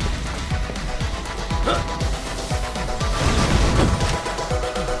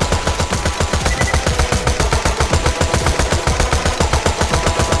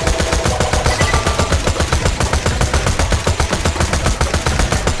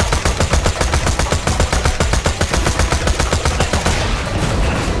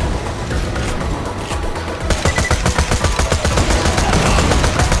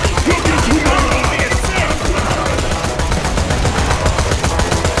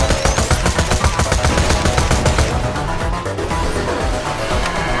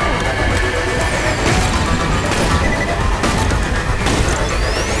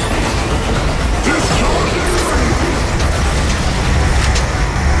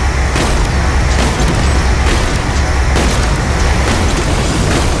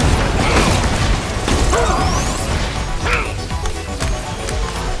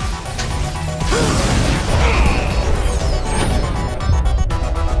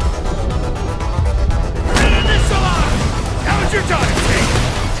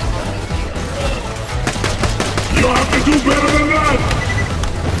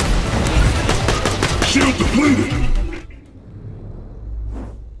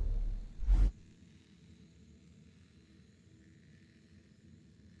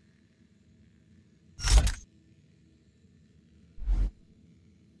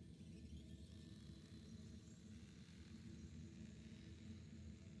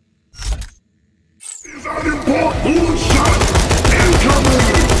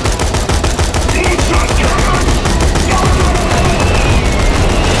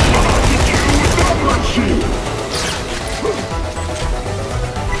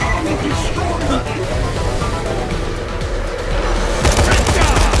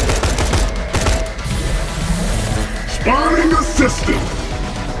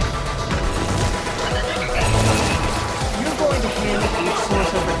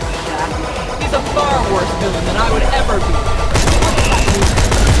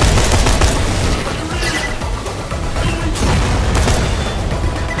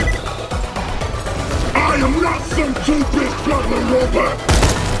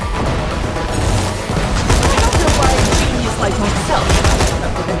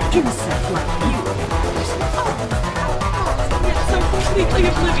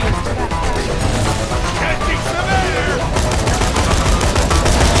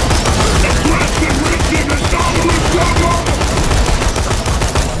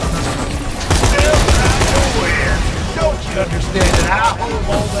 Understand that I hold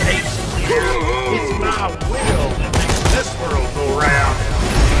all the hate here. It's my will that makes this world go round.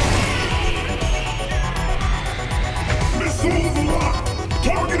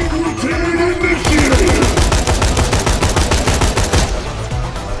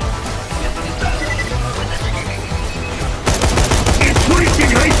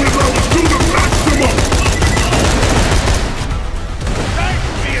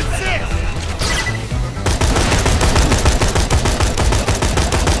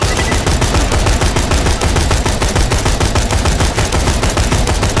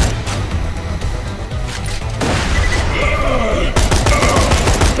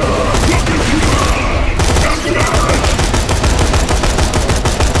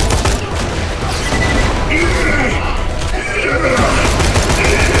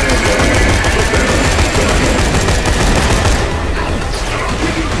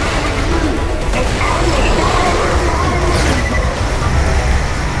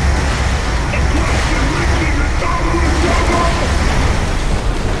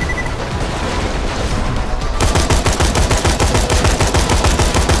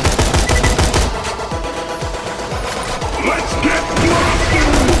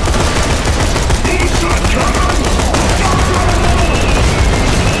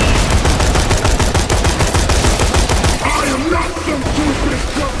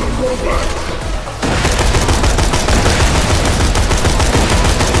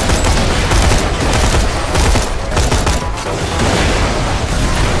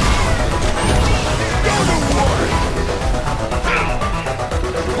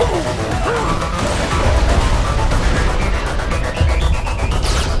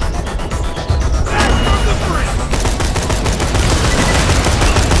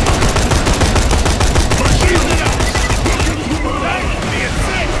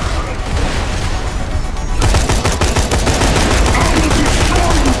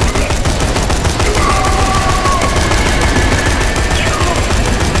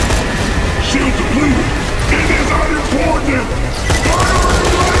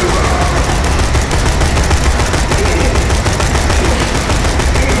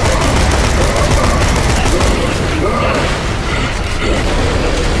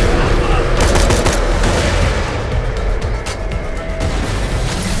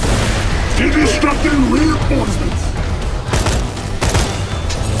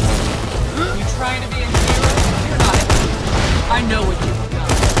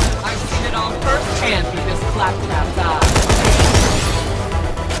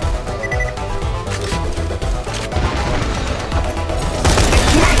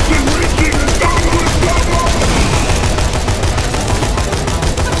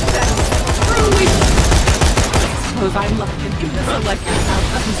 suppose I'm lucky and imbecile like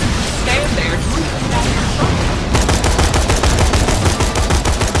yourself doesn't simply stand there drinking down your throat.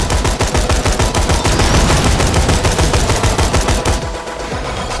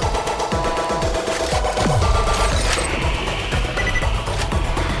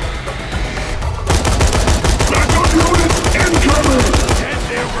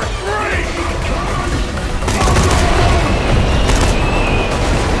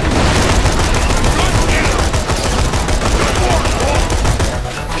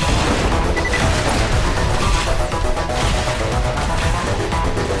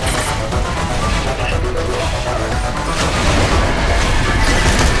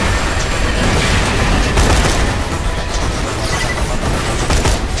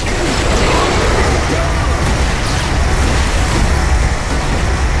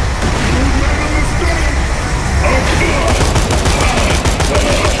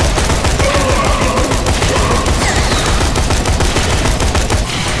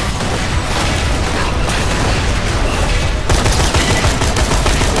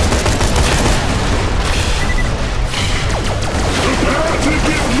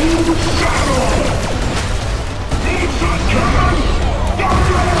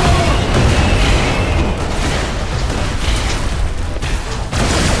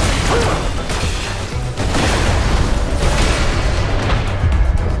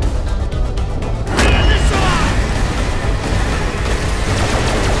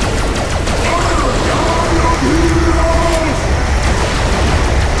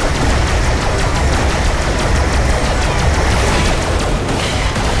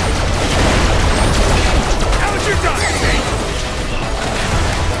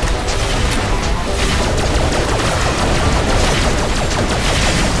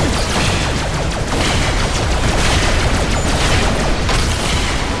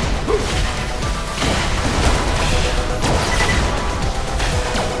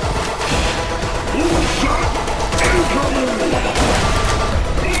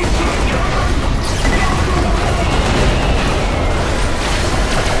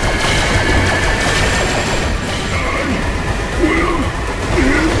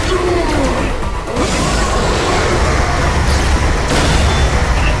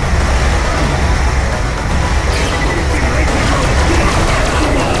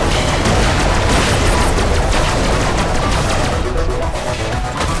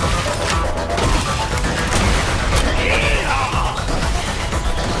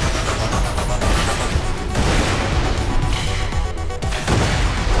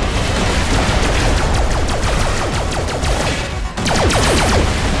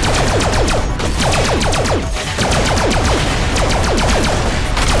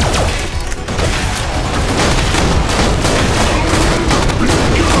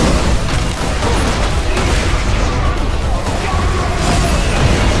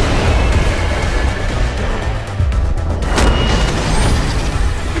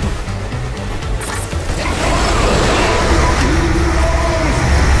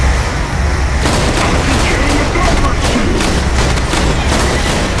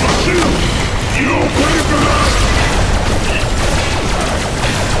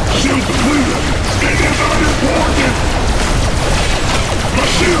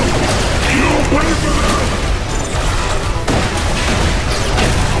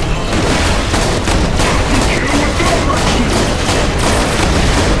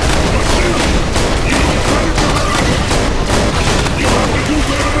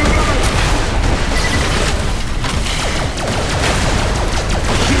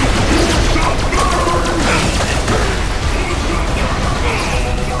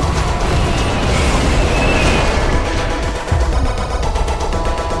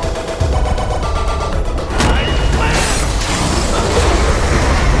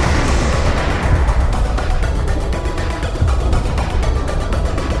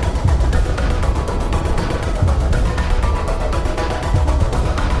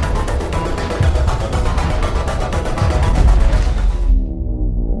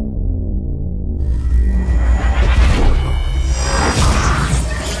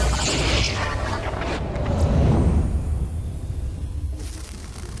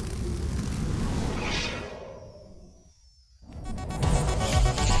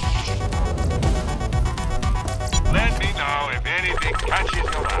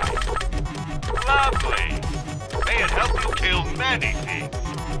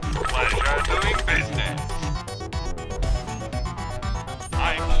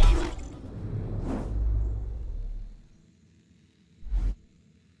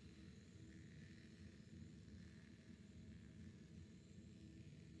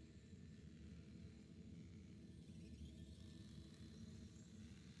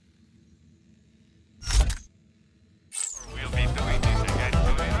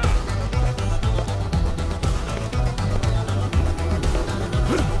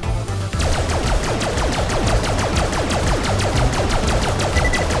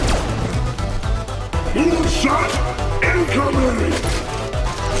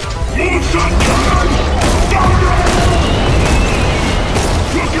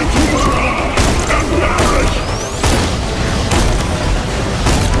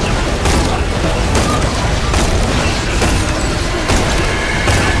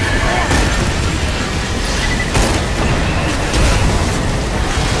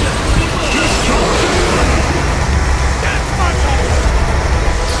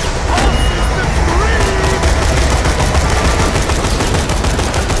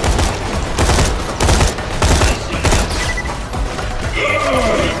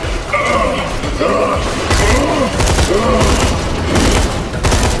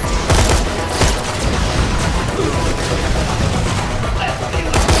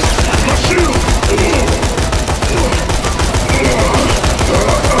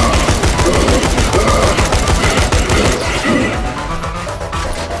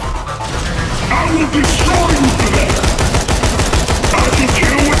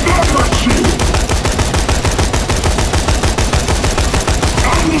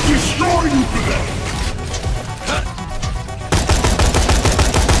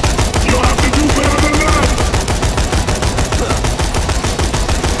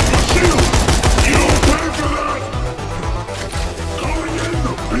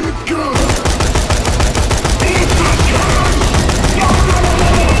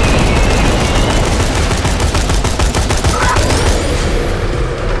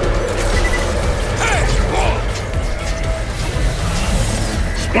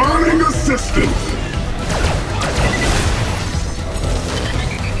 Burning assistant!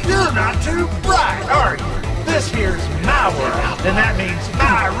 You're not too bright, are you? This here's my world, and that means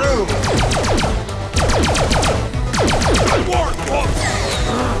my rules. Good work, folks!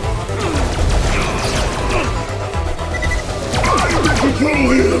 I'm in control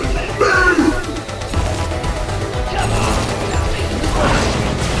here!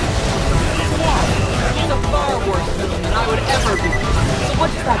 He's a far worse villain than I would ever be. So what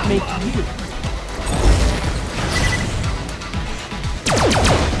does that make you?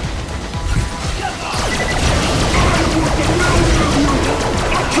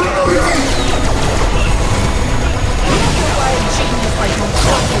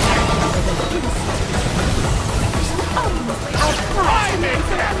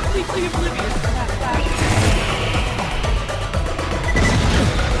 Completely oblivious to that fact.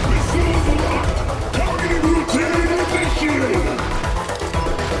 Targeting routine initiated!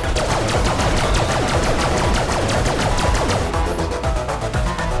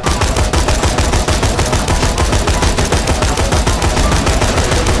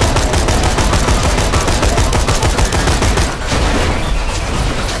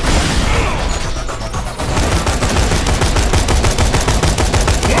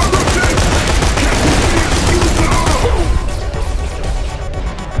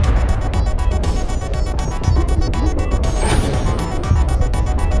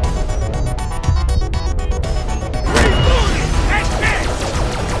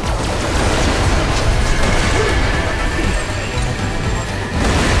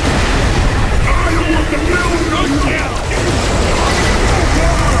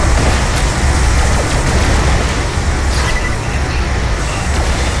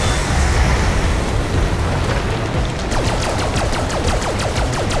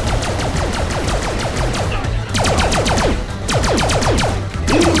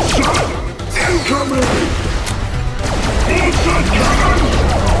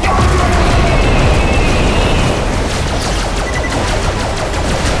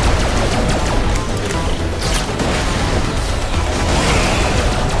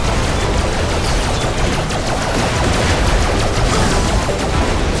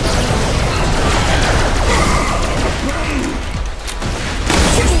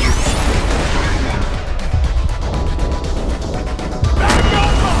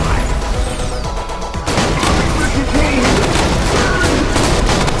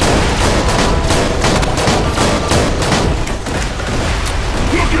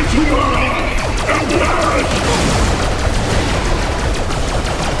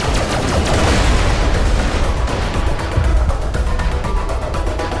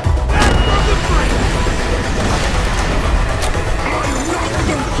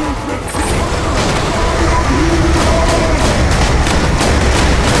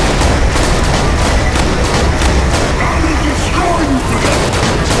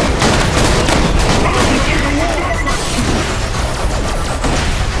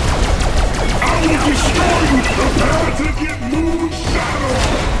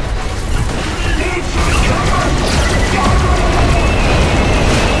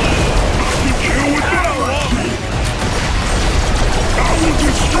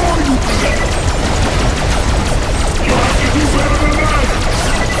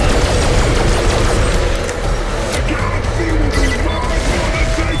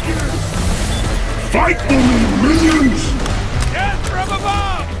 Fight for me, minions! Get from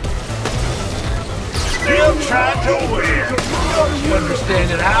above! Still trying to win. Don't you understand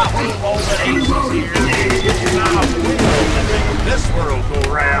that I hold all the aces here? And I will make this world go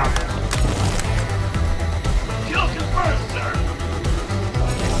round. Kill confirmed, sir.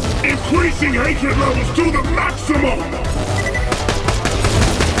 Increasing hatred levels to the maximum!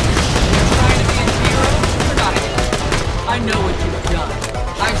 Trying to be a hero? Forgot it. I know what you've done.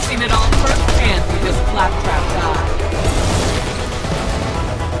 I've seen it all firsthand with this Claptrap guy.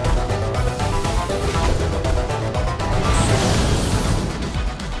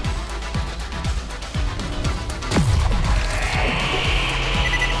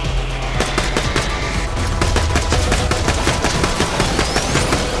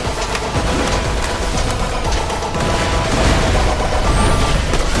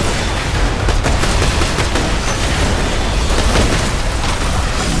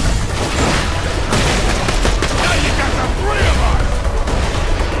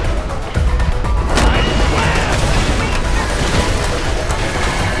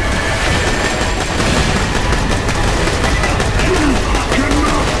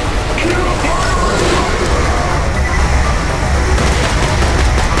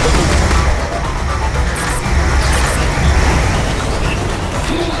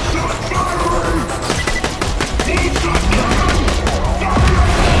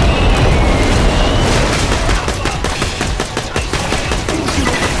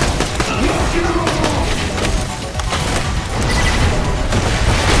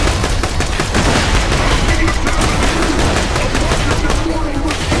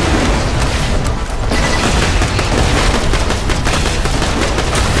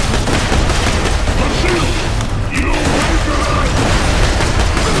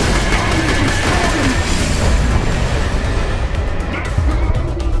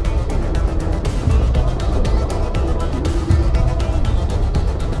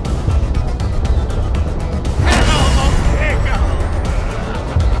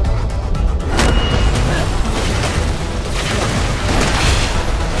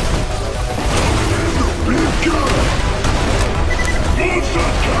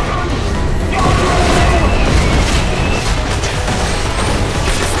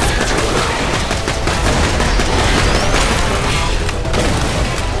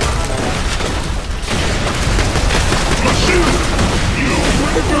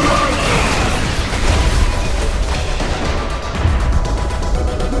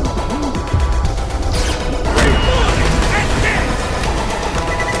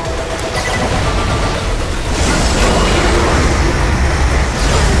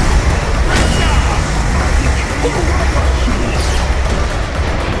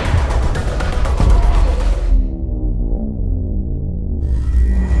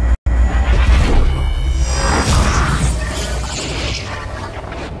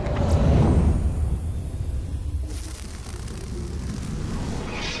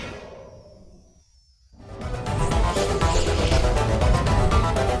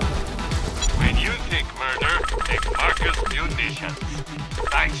 missions.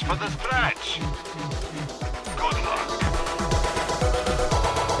 Thanks for the scratch. Good luck.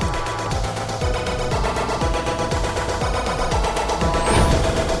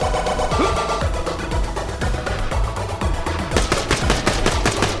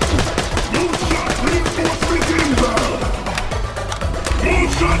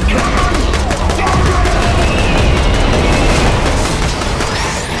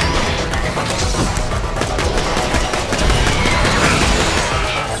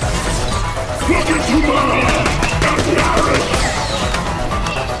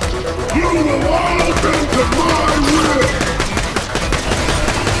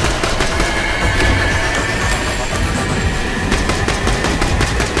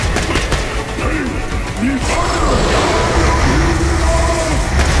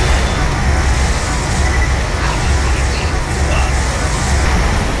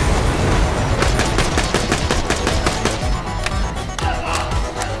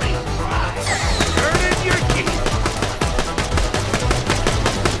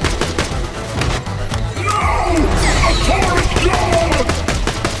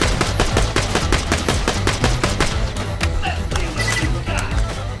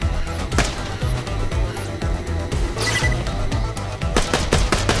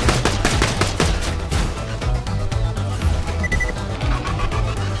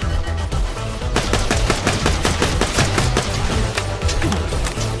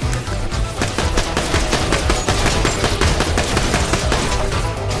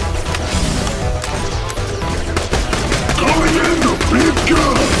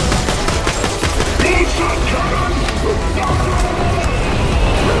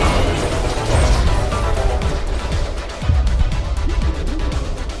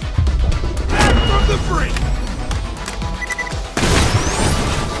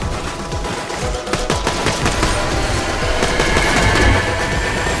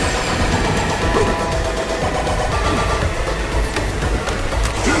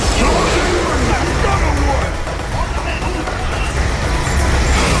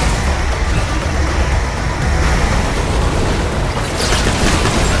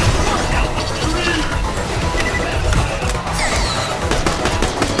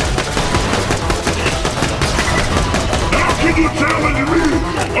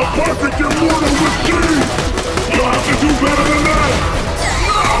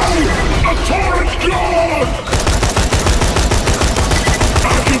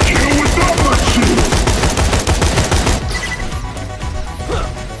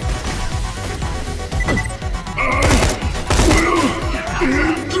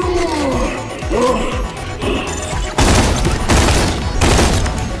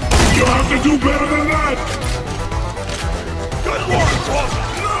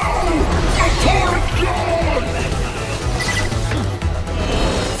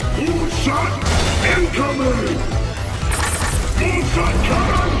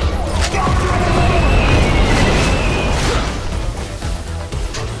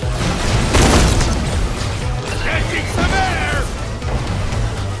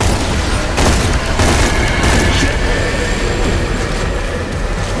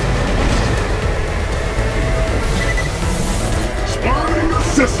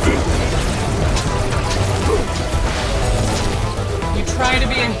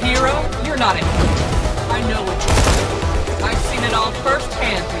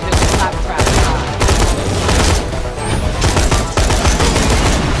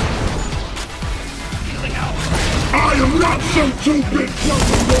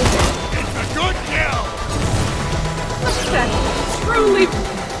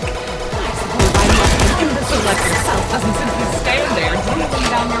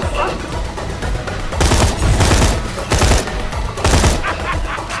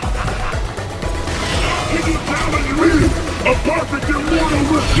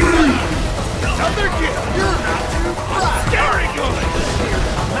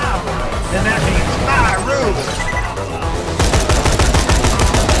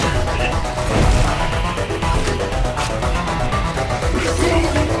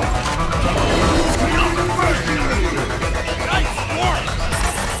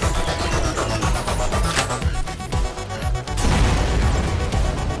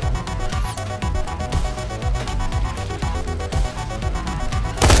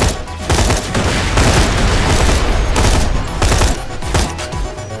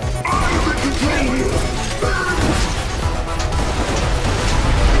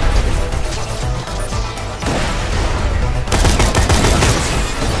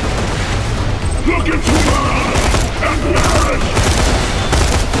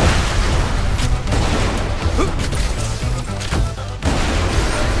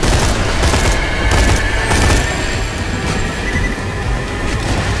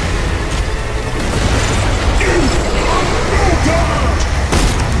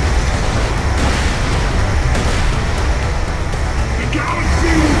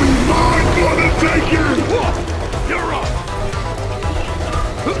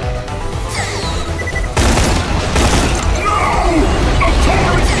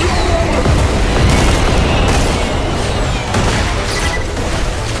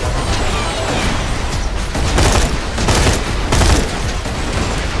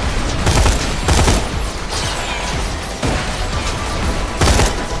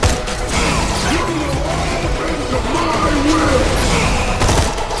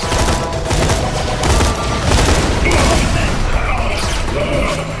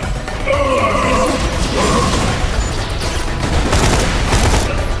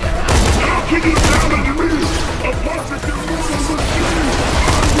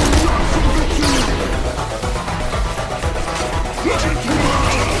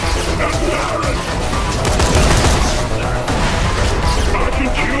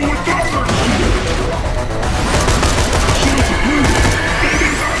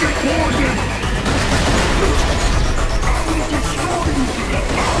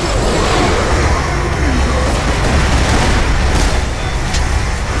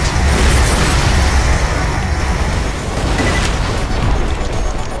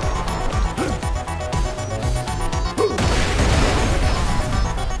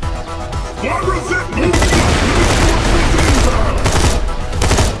 Why resist moonshot?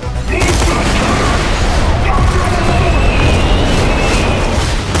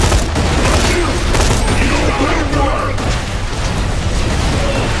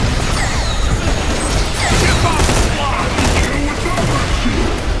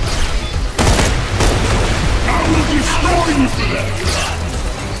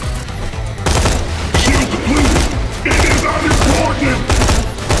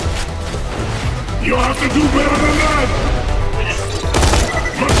 You'll have to do better than that!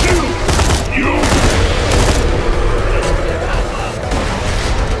 My shield! You...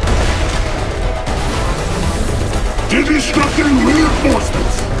 Destructing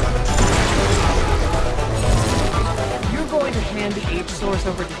reinforcements! You're going to hand the H source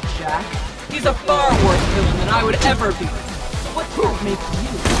over to Jack? He's a far worse villain than I would ever be. What does that make you?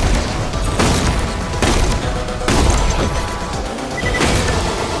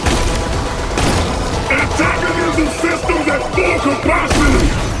 Antagonism systems at full capacity!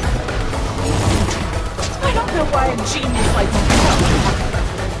 I don't know why a genius like myself would have to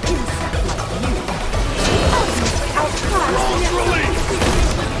an insect like you. Obviously outclassed.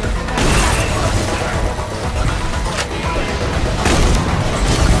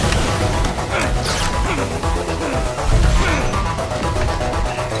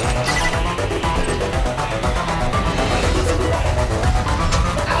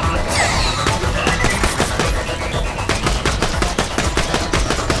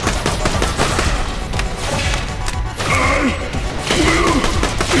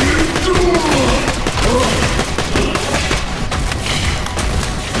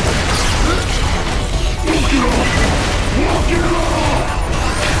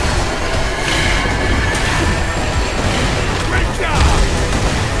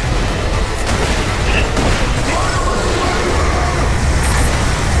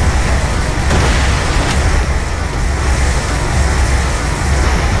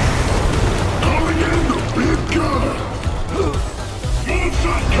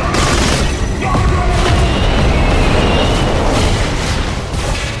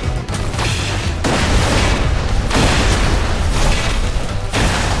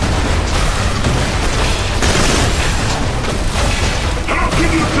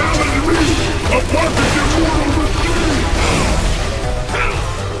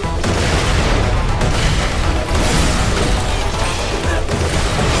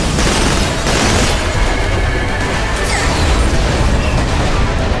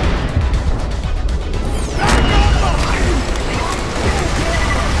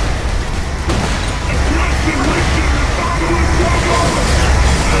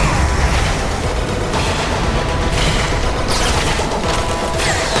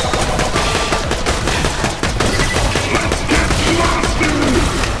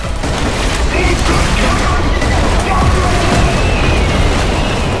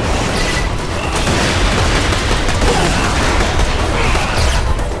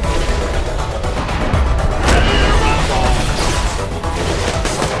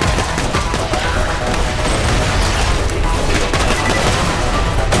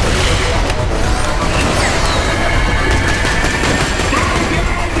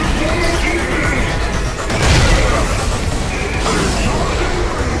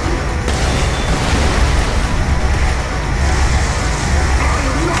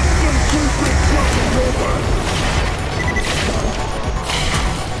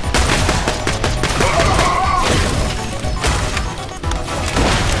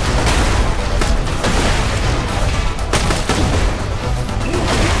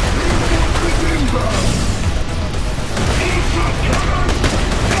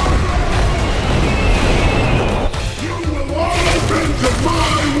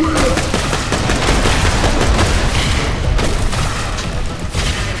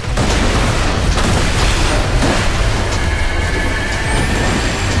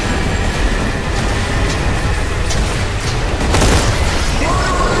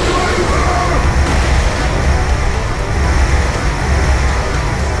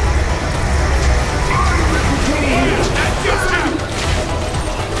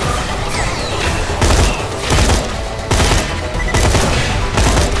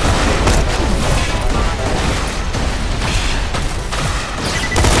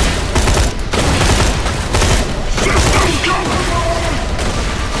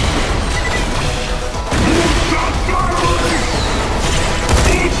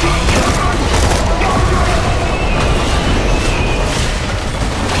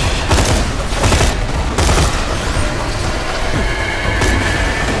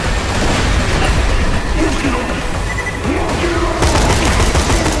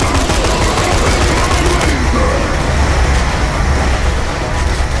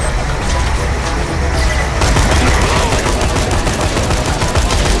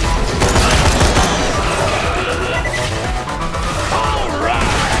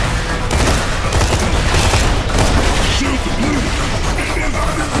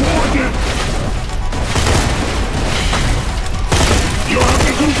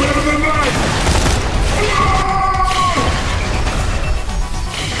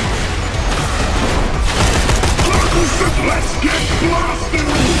 Let's get blasted!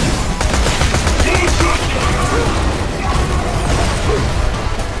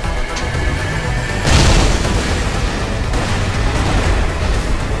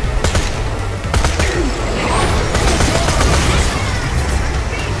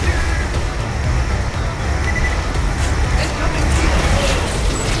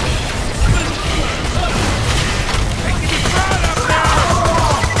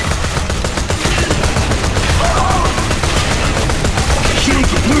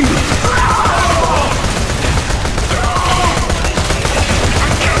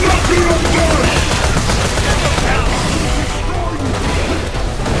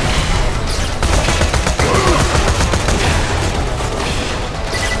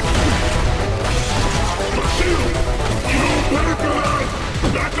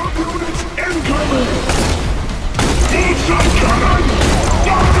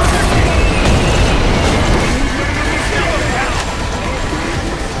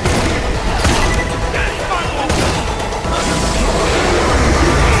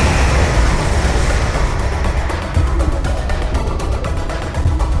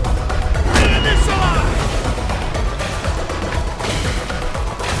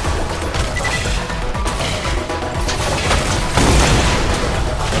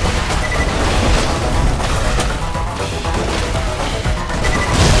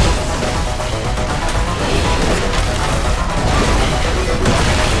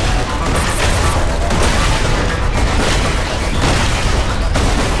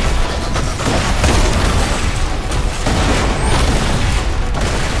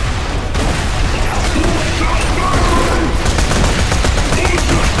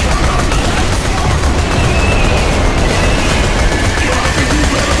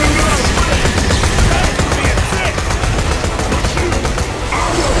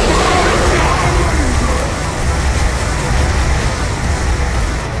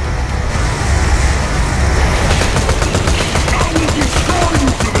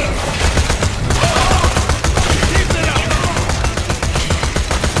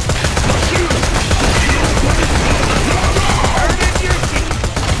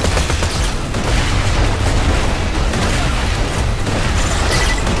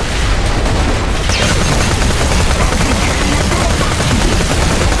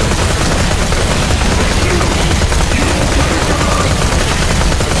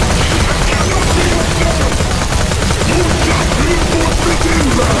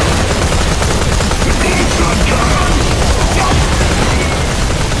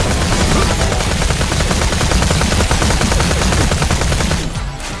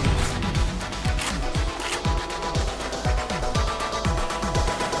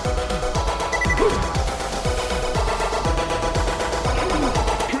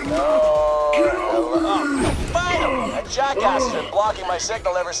 Jackass has been blocking my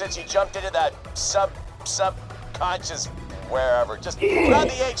signal ever since he jumped into that subconscious wherever. Just grab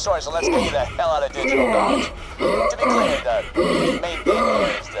the egg source and let's get you the hell out of digital dodge. To be clear, the main thing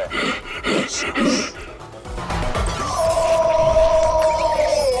here is the egg source.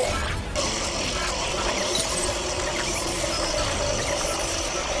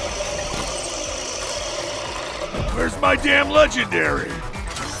 Where's my damn legendary?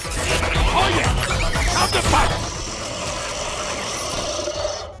 Oh yeah! Come to fight!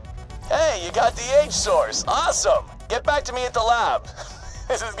 Hey, you got the egg source. Awesome! Get back to me at the lab.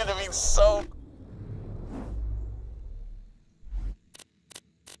 This is gonna be so...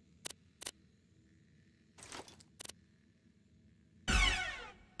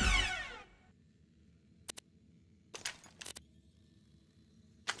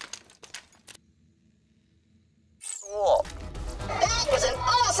 cool. That was an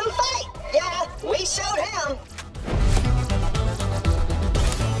awesome fight! Yeah, we showed him.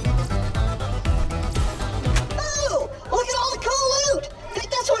 Ooh, look at all the cool loot! Pick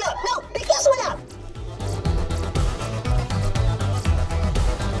this one up! No, pick this one up!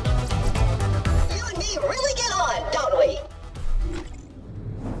 You and me really get on, don't we?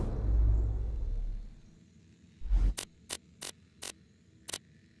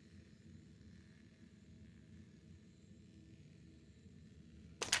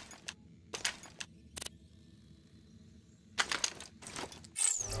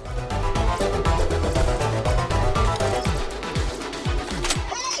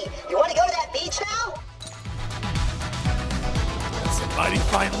 Mighty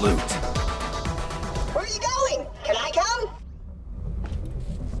fine loot. Where are you going? Can I come?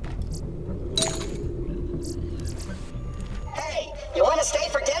 Hey, you want to stay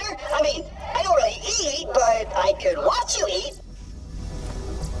for dinner? I mean, I don't really eat, but I could watch you eat.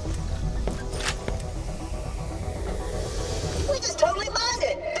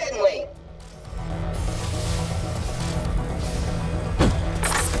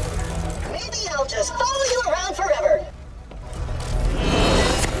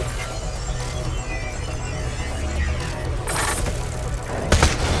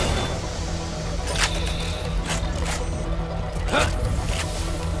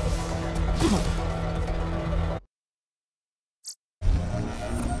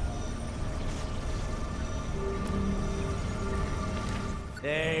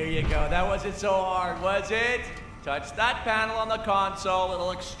 There you go. That wasn't so hard, was it? Touch that panel on the console,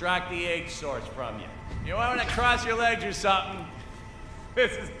 it'll extract the H source from you. You want to cross your legs or something?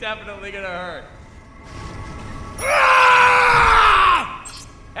 This is definitely gonna hurt.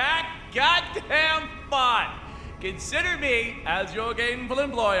 Heck, goddamn fun! Consider me, as your gainful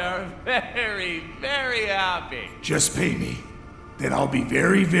employer, very, very happy. Just pay me. Then I'll be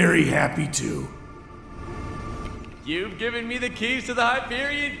very, very happy too. You've given me the keys to the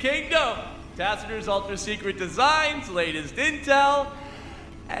Hyperion Kingdom. Tacitur's ultra-secret designs, latest intel,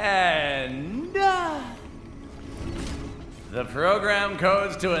 and the program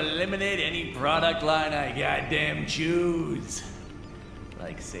codes to eliminate any product line I goddamn choose.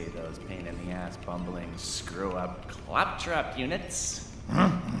 Like, say, those pain-in-the-ass bumbling screw-up claptrap units.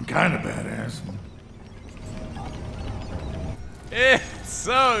 Huh? I'm kinda badass. It's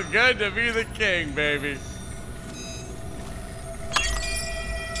so good to be the king, baby.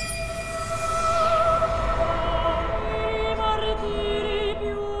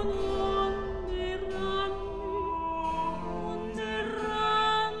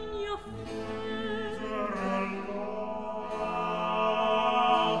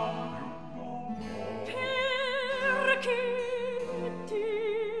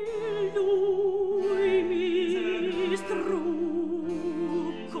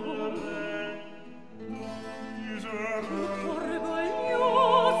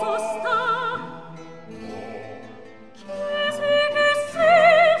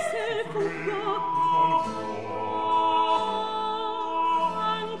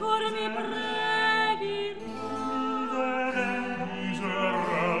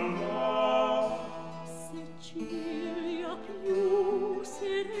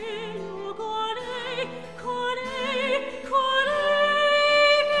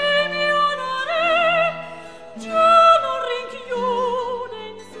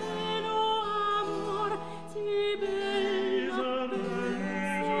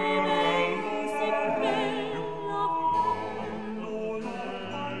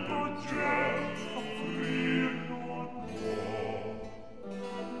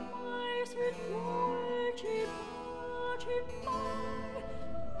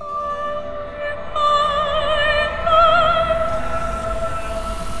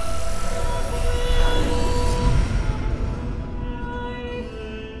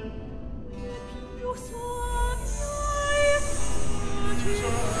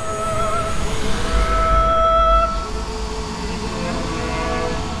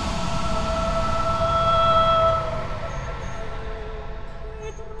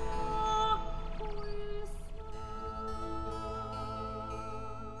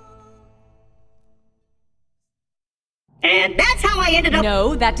 And that's how I ended up—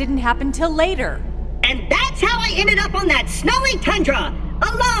 No, that didn't happen till later. And that's how I ended up on that snowy tundra,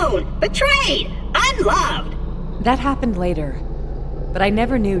 alone, betrayed, unloved. That happened later. But I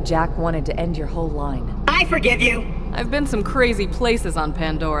never knew Jack wanted to end your whole line. I forgive you. I've been some crazy places on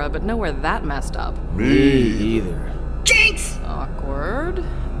Pandora, but nowhere that messed up. Me either. Jinx! Awkward.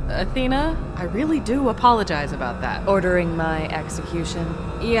 Athena, I really do apologize about that. Ordering my execution.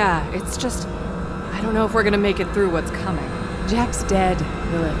 Yeah, it's just, I don't know if we're gonna make it through what's coming. Jack's dead,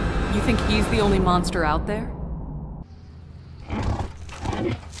 Lilith. You think he's the only monster out there?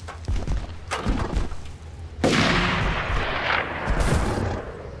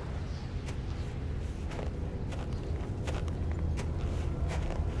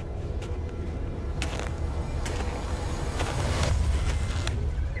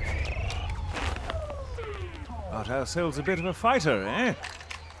 Got ourselves a bit of a fighter, eh?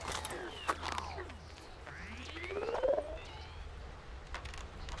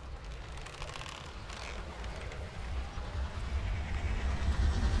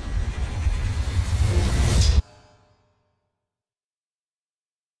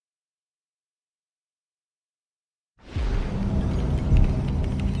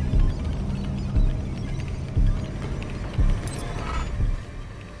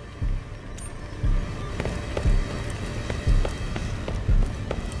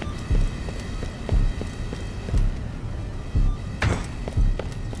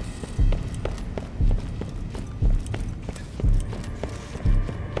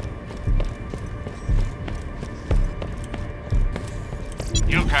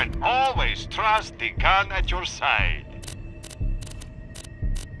 You can always trust the gun at your side.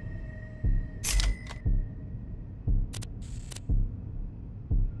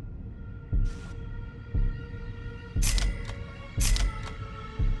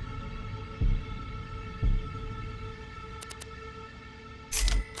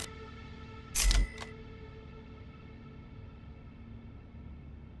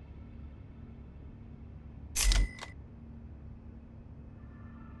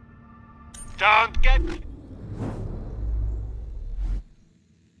 Don't get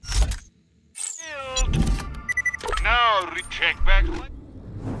killed. Now check back.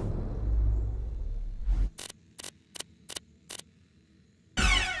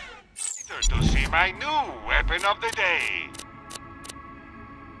 To see my new weapon of the day.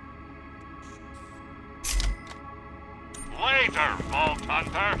 Later, Vault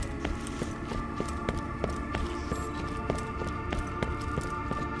Hunter.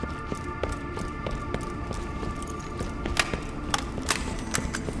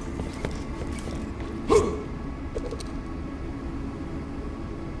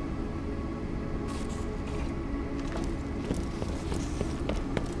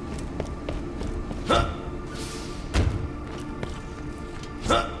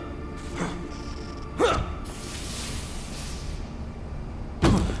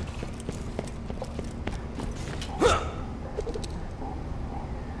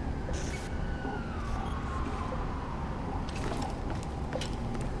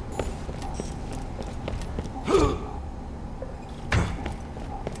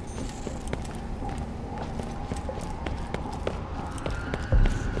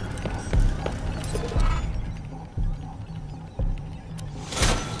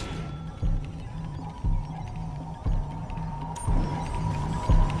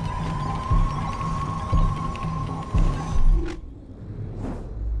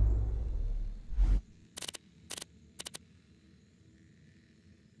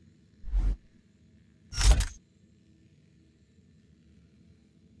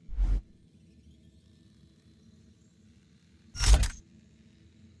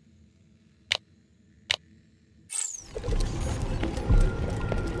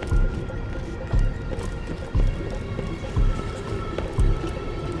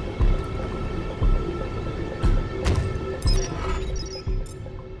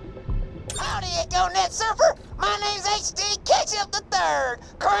 Net Surfer, my name's H.D. Ketchup III,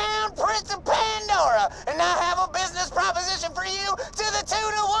 Crown Prince of Pandora, and I have a business proposition for you to the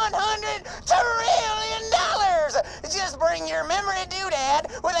tune of $100 trillion. Just bring your memory doodad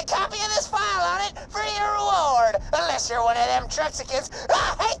with a copy of this file on it for your reward. Unless you're one of them Truxicans.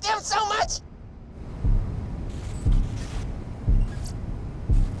 I hate them so much.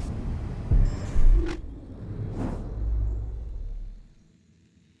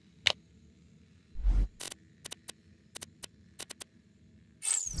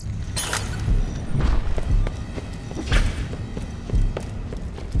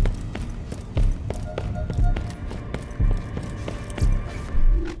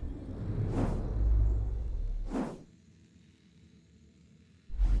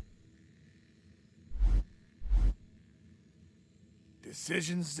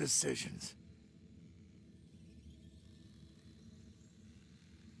 Decisions.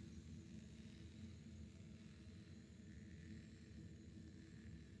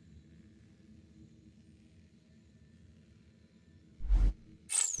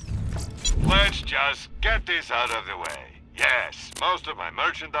 Let's just get this out of the way. Yes, most of my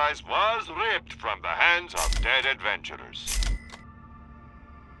merchandise was ripped from the hands of dead adventurers.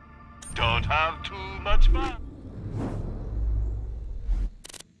 Don't have too much fun.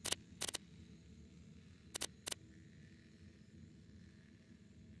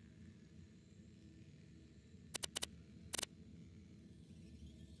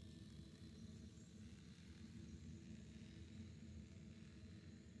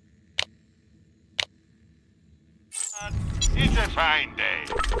 It's a fine day,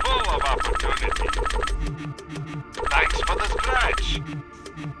 full of opportunity. Thanks for the scratch.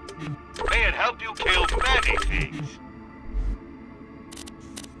 May it help you kill many things.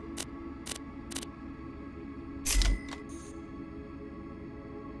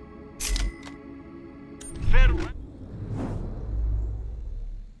 Farewell.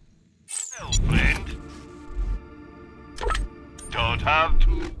 Well, friend. Don't have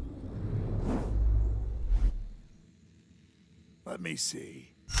to. Let me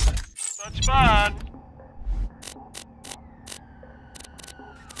see. Much fun.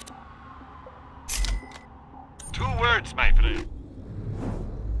 Two words, my friend.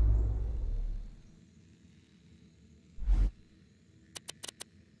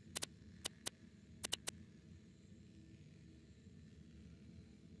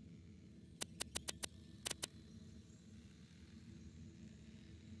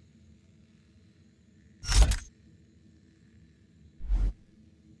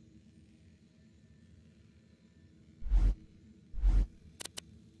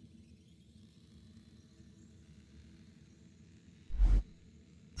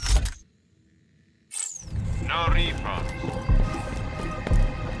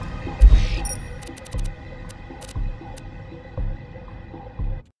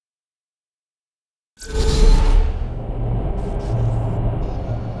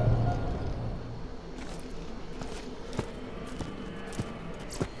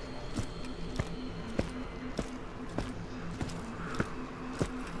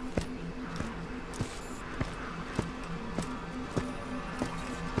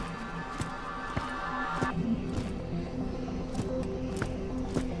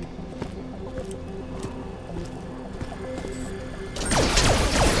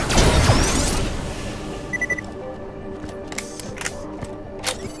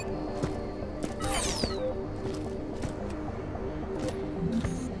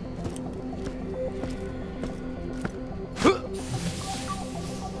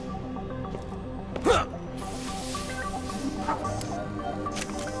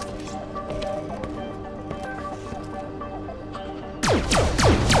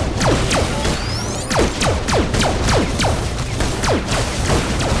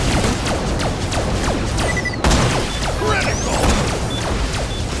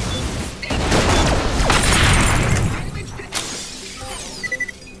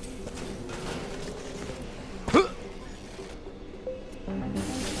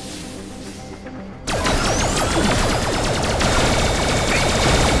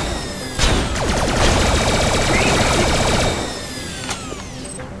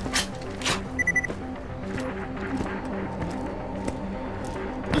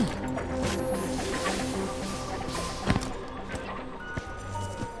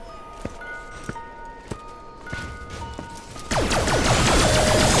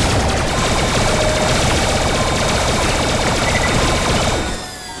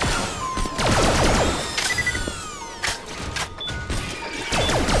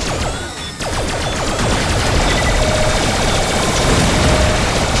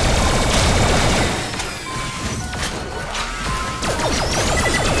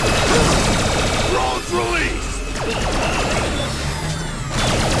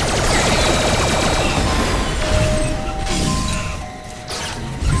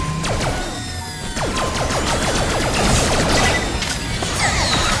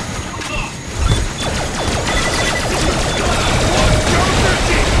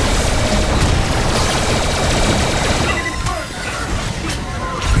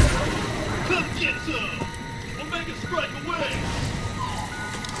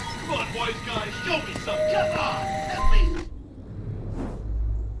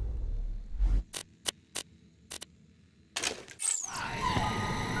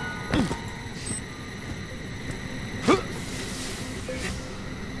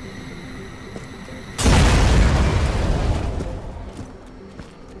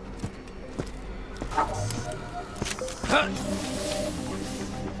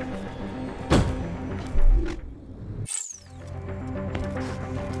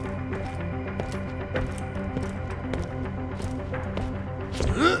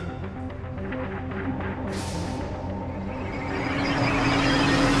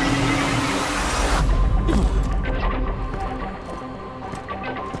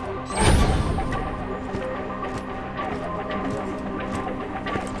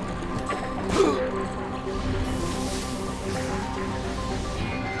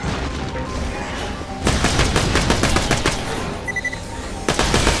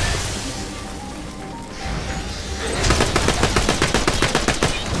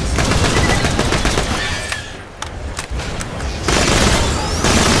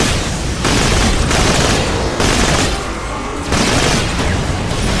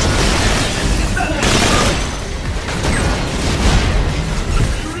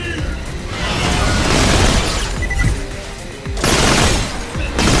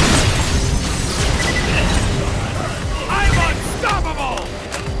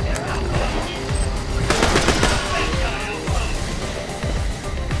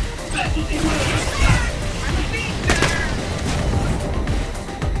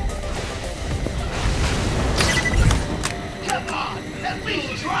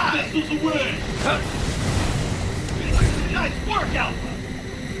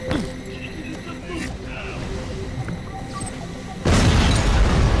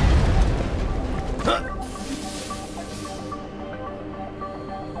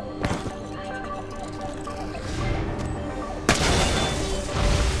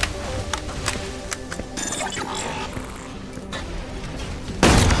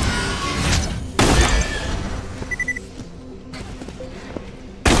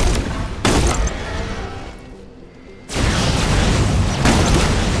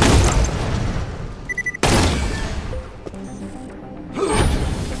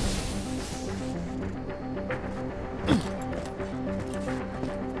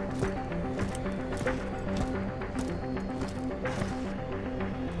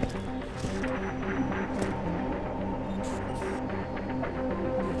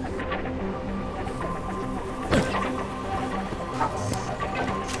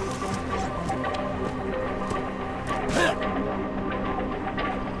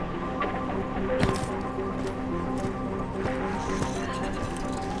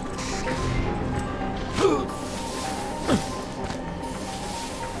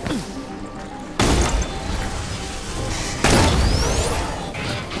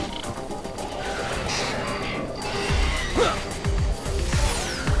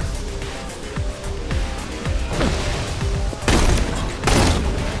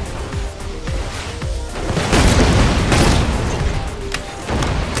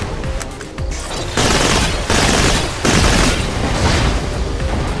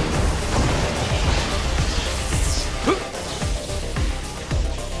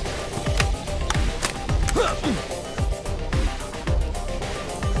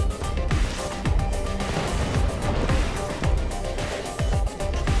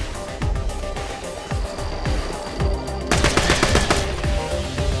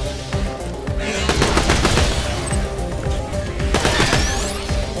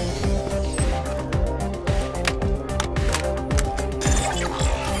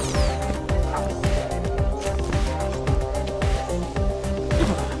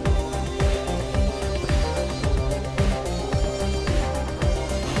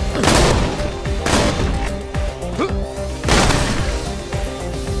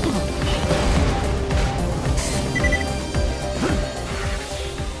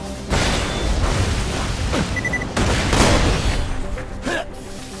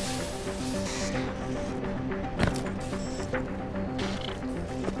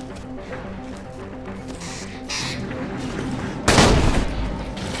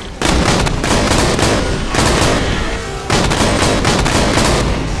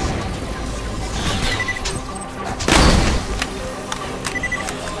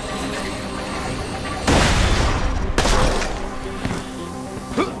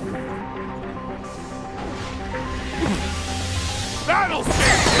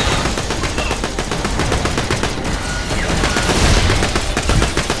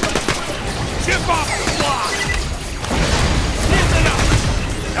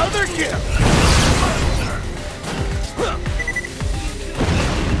 Another gift!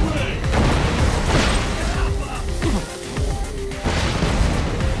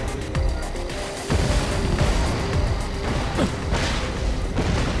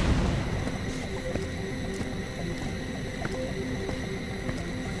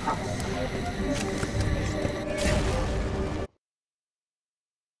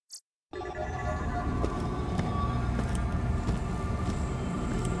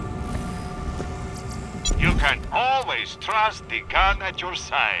 You can always trust the gun at your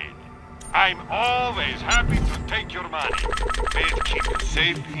side. I'm always happy to take your money. May it keep you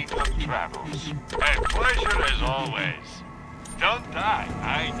safe in your travels. A pleasure as always. Don't die.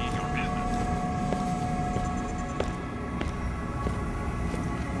 I need your business.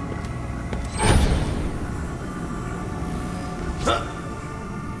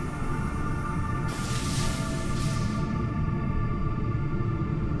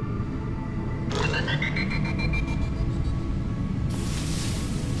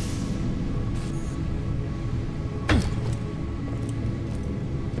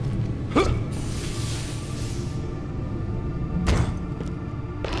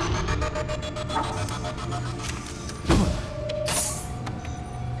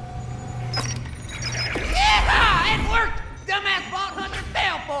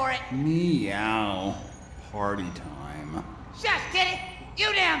 Meow. Party time. Shush, kitty!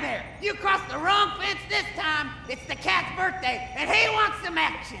 You down there! You crossed the wrong fence this time! It's the cat's birthday, and he wants some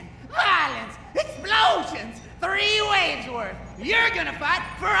action! Violence! Explosions! 3 waves worth! You're gonna fight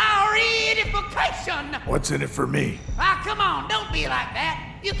for our edification! What's in it for me? Ah, come on, don't be like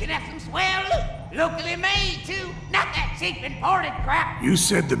that! You can have some swell loot! Locally made, too! Not that cheap imported crap! You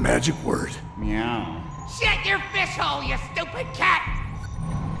said the magic word. Meow. Shut your fish hole, you stupid cat!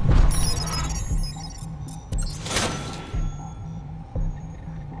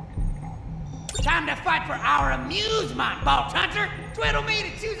 Time to fight for our amusement, Vault Hunter! Twiddle me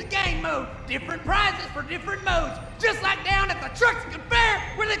to choose a game mode. Different prizes for different modes. Just like down at the Truxican Fair,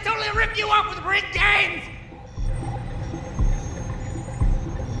 where they totally rip you off with rigged games!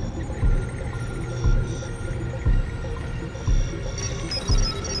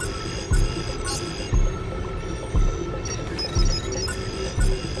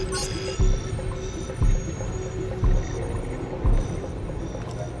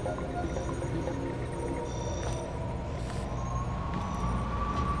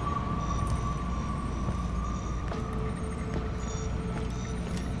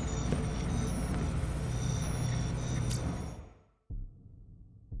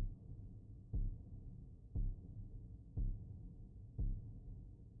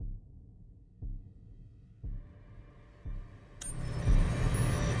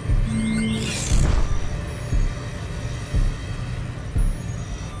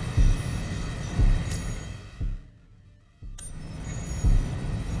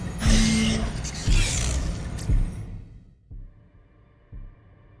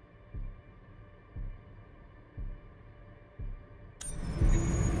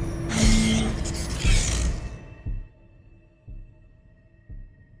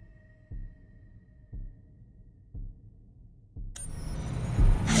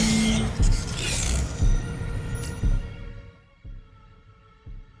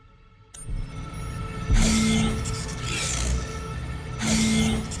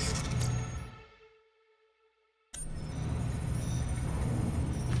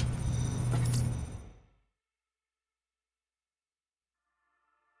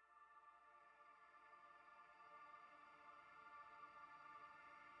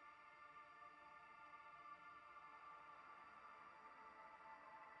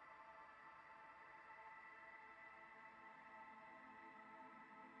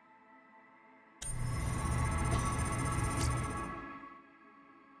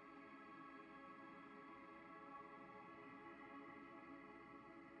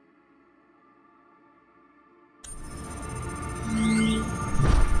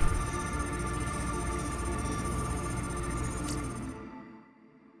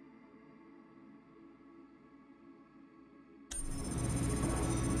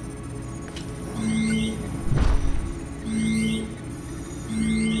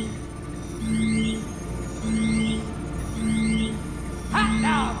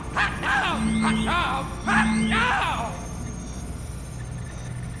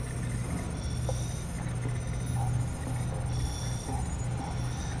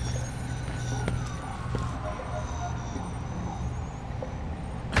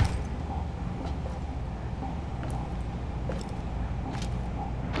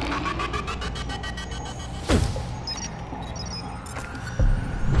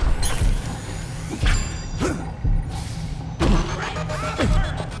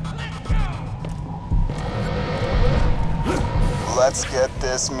 Let's get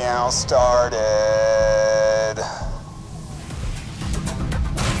this meow started.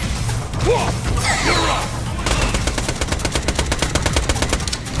 You're up!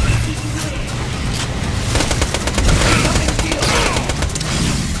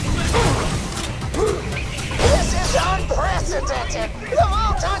 This is unprecedented! The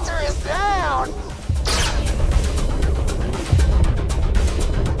Vault Hunter is down!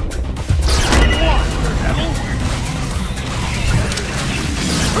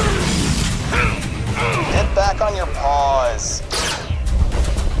 Get back on your paws.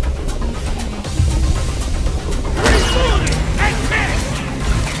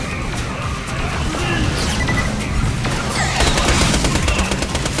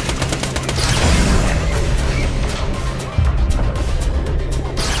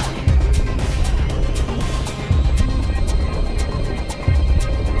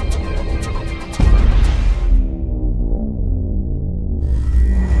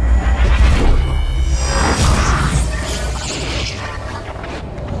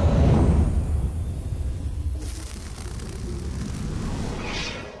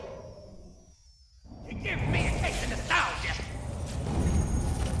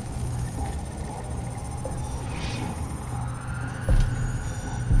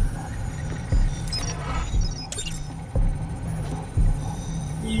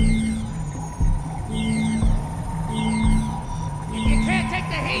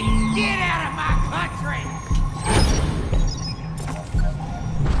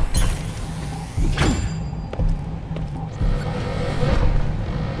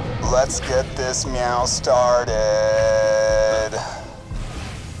 Let's get this meow started.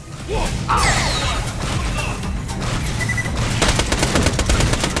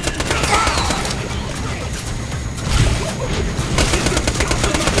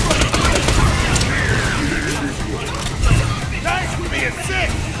 Nice to be a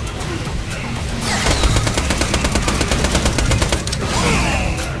six!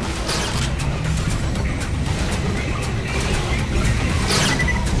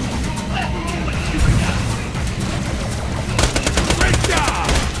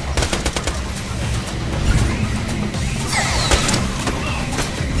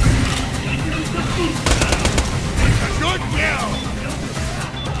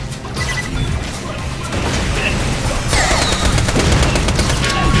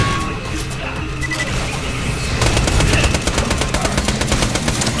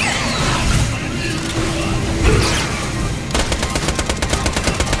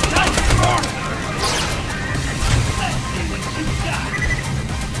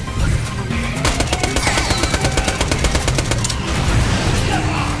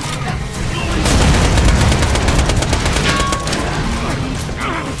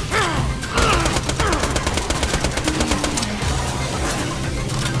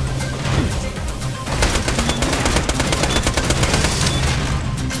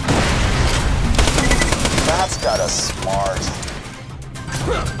 Got us smart.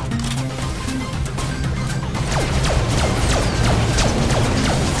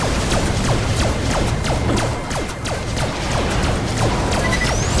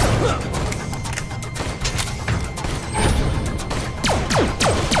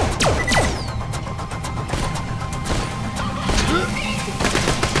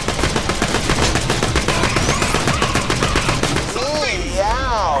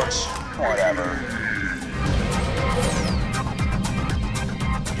 Ouch. Whatever.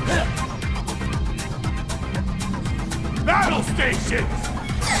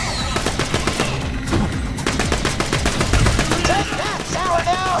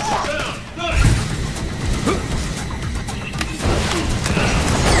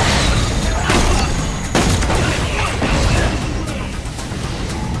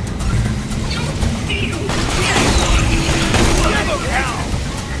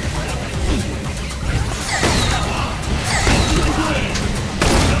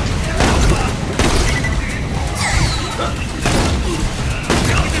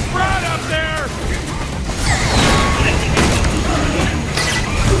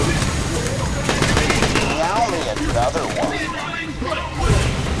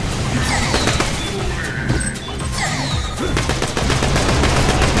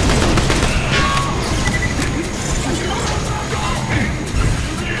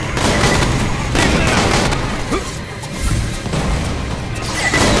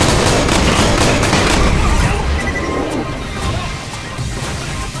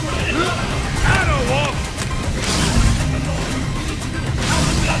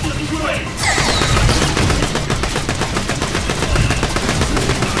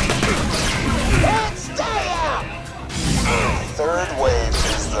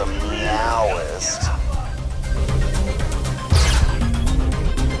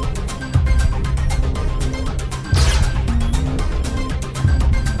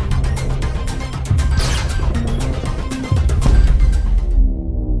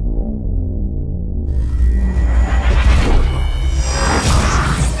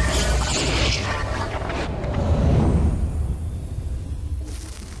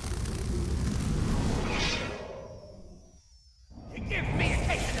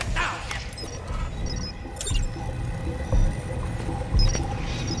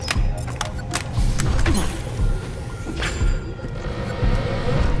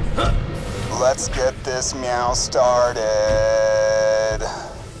 let's get this meow started.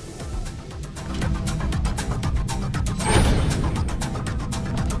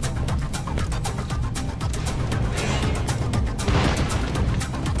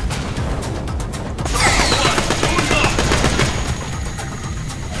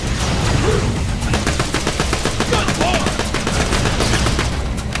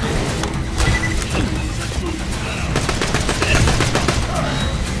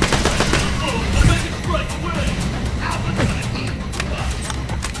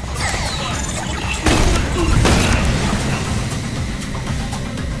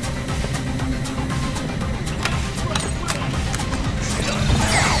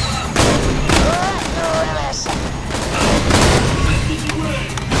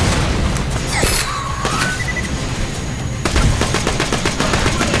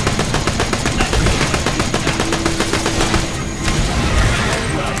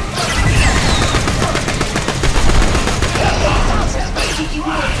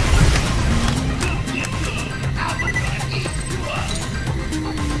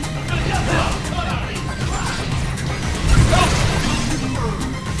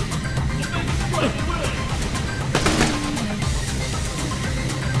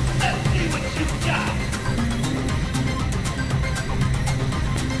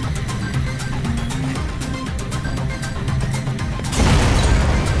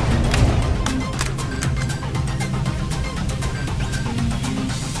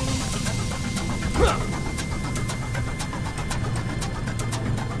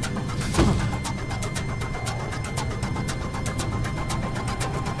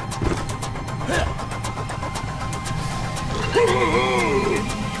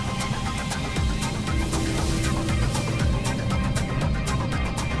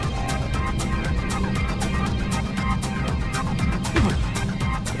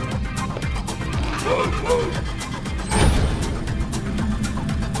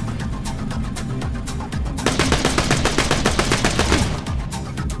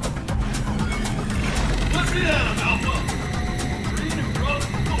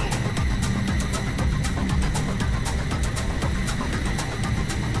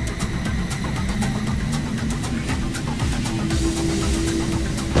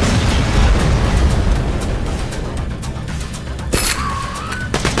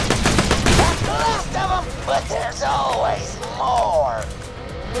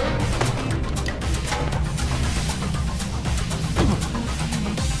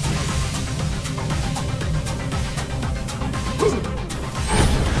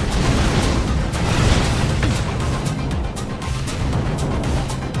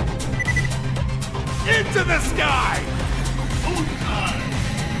 Into the sky!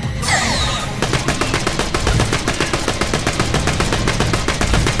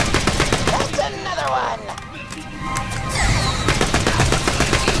 That's another one!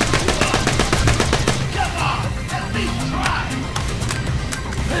 Come on, let me try!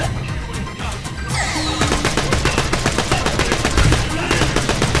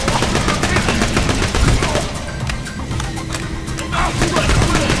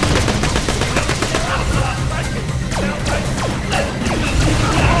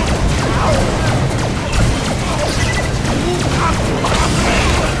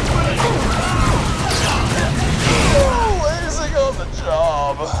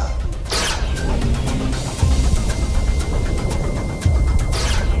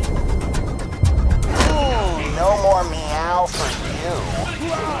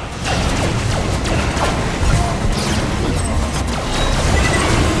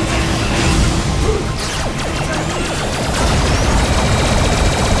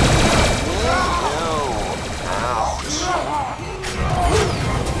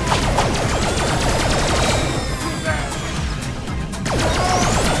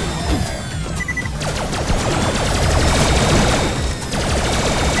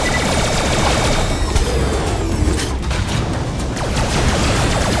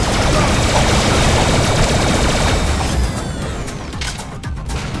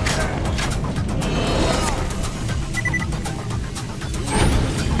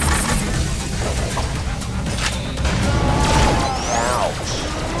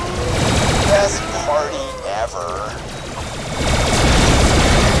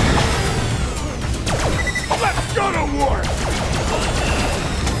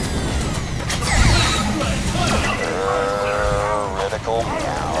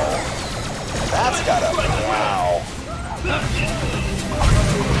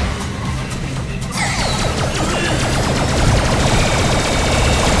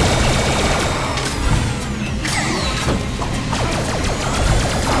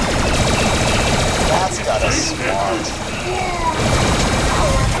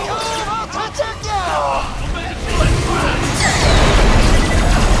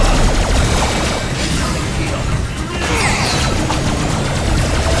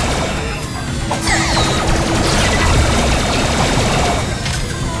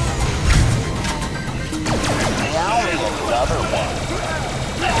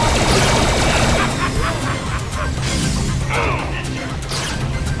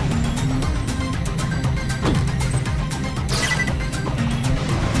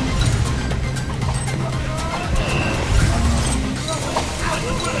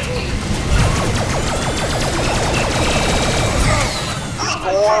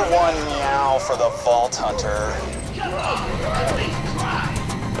 one meow for the Vault Hunter. Come on, please try.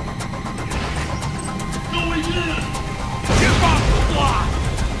 Going in. Get off the block.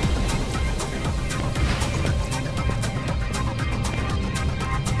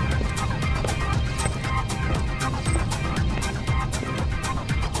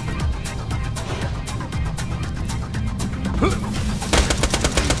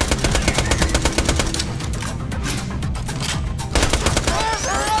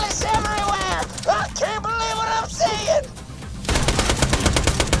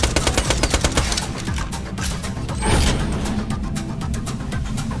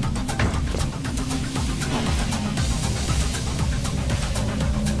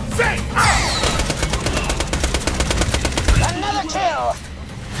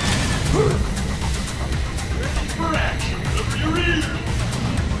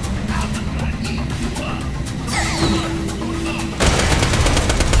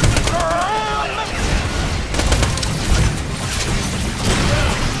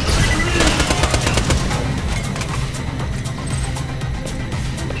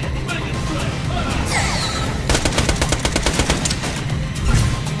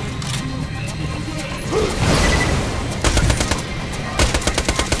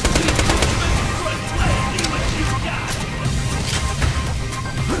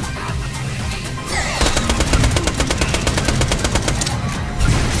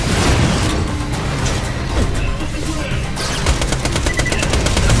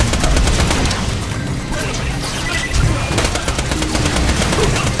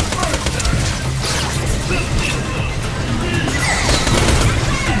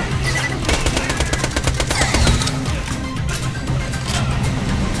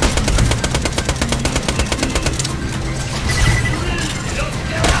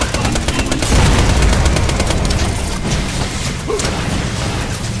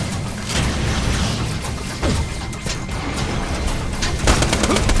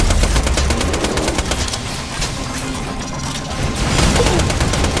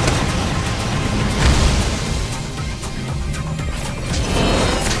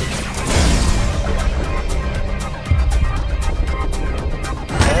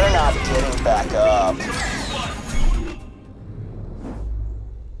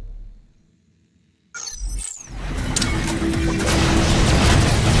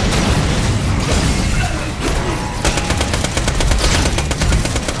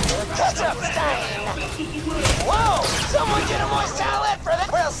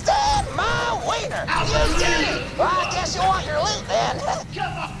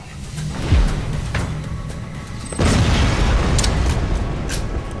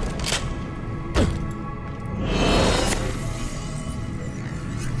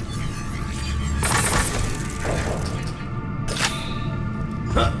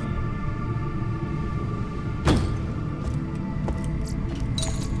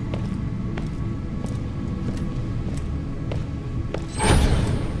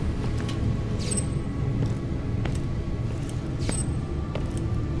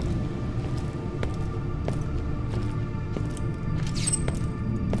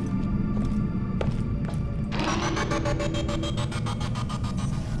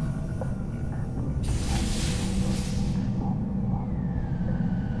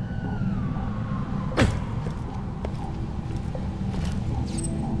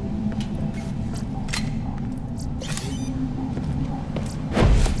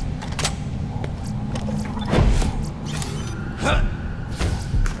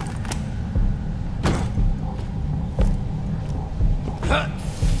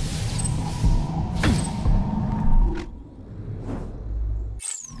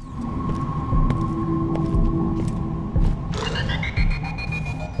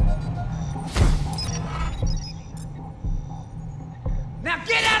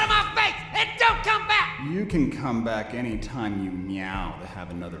 Come back anytime you meow to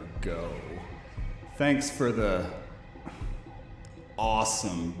have another go. Thanks for the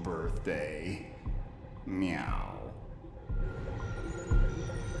awesome birthday. Meow.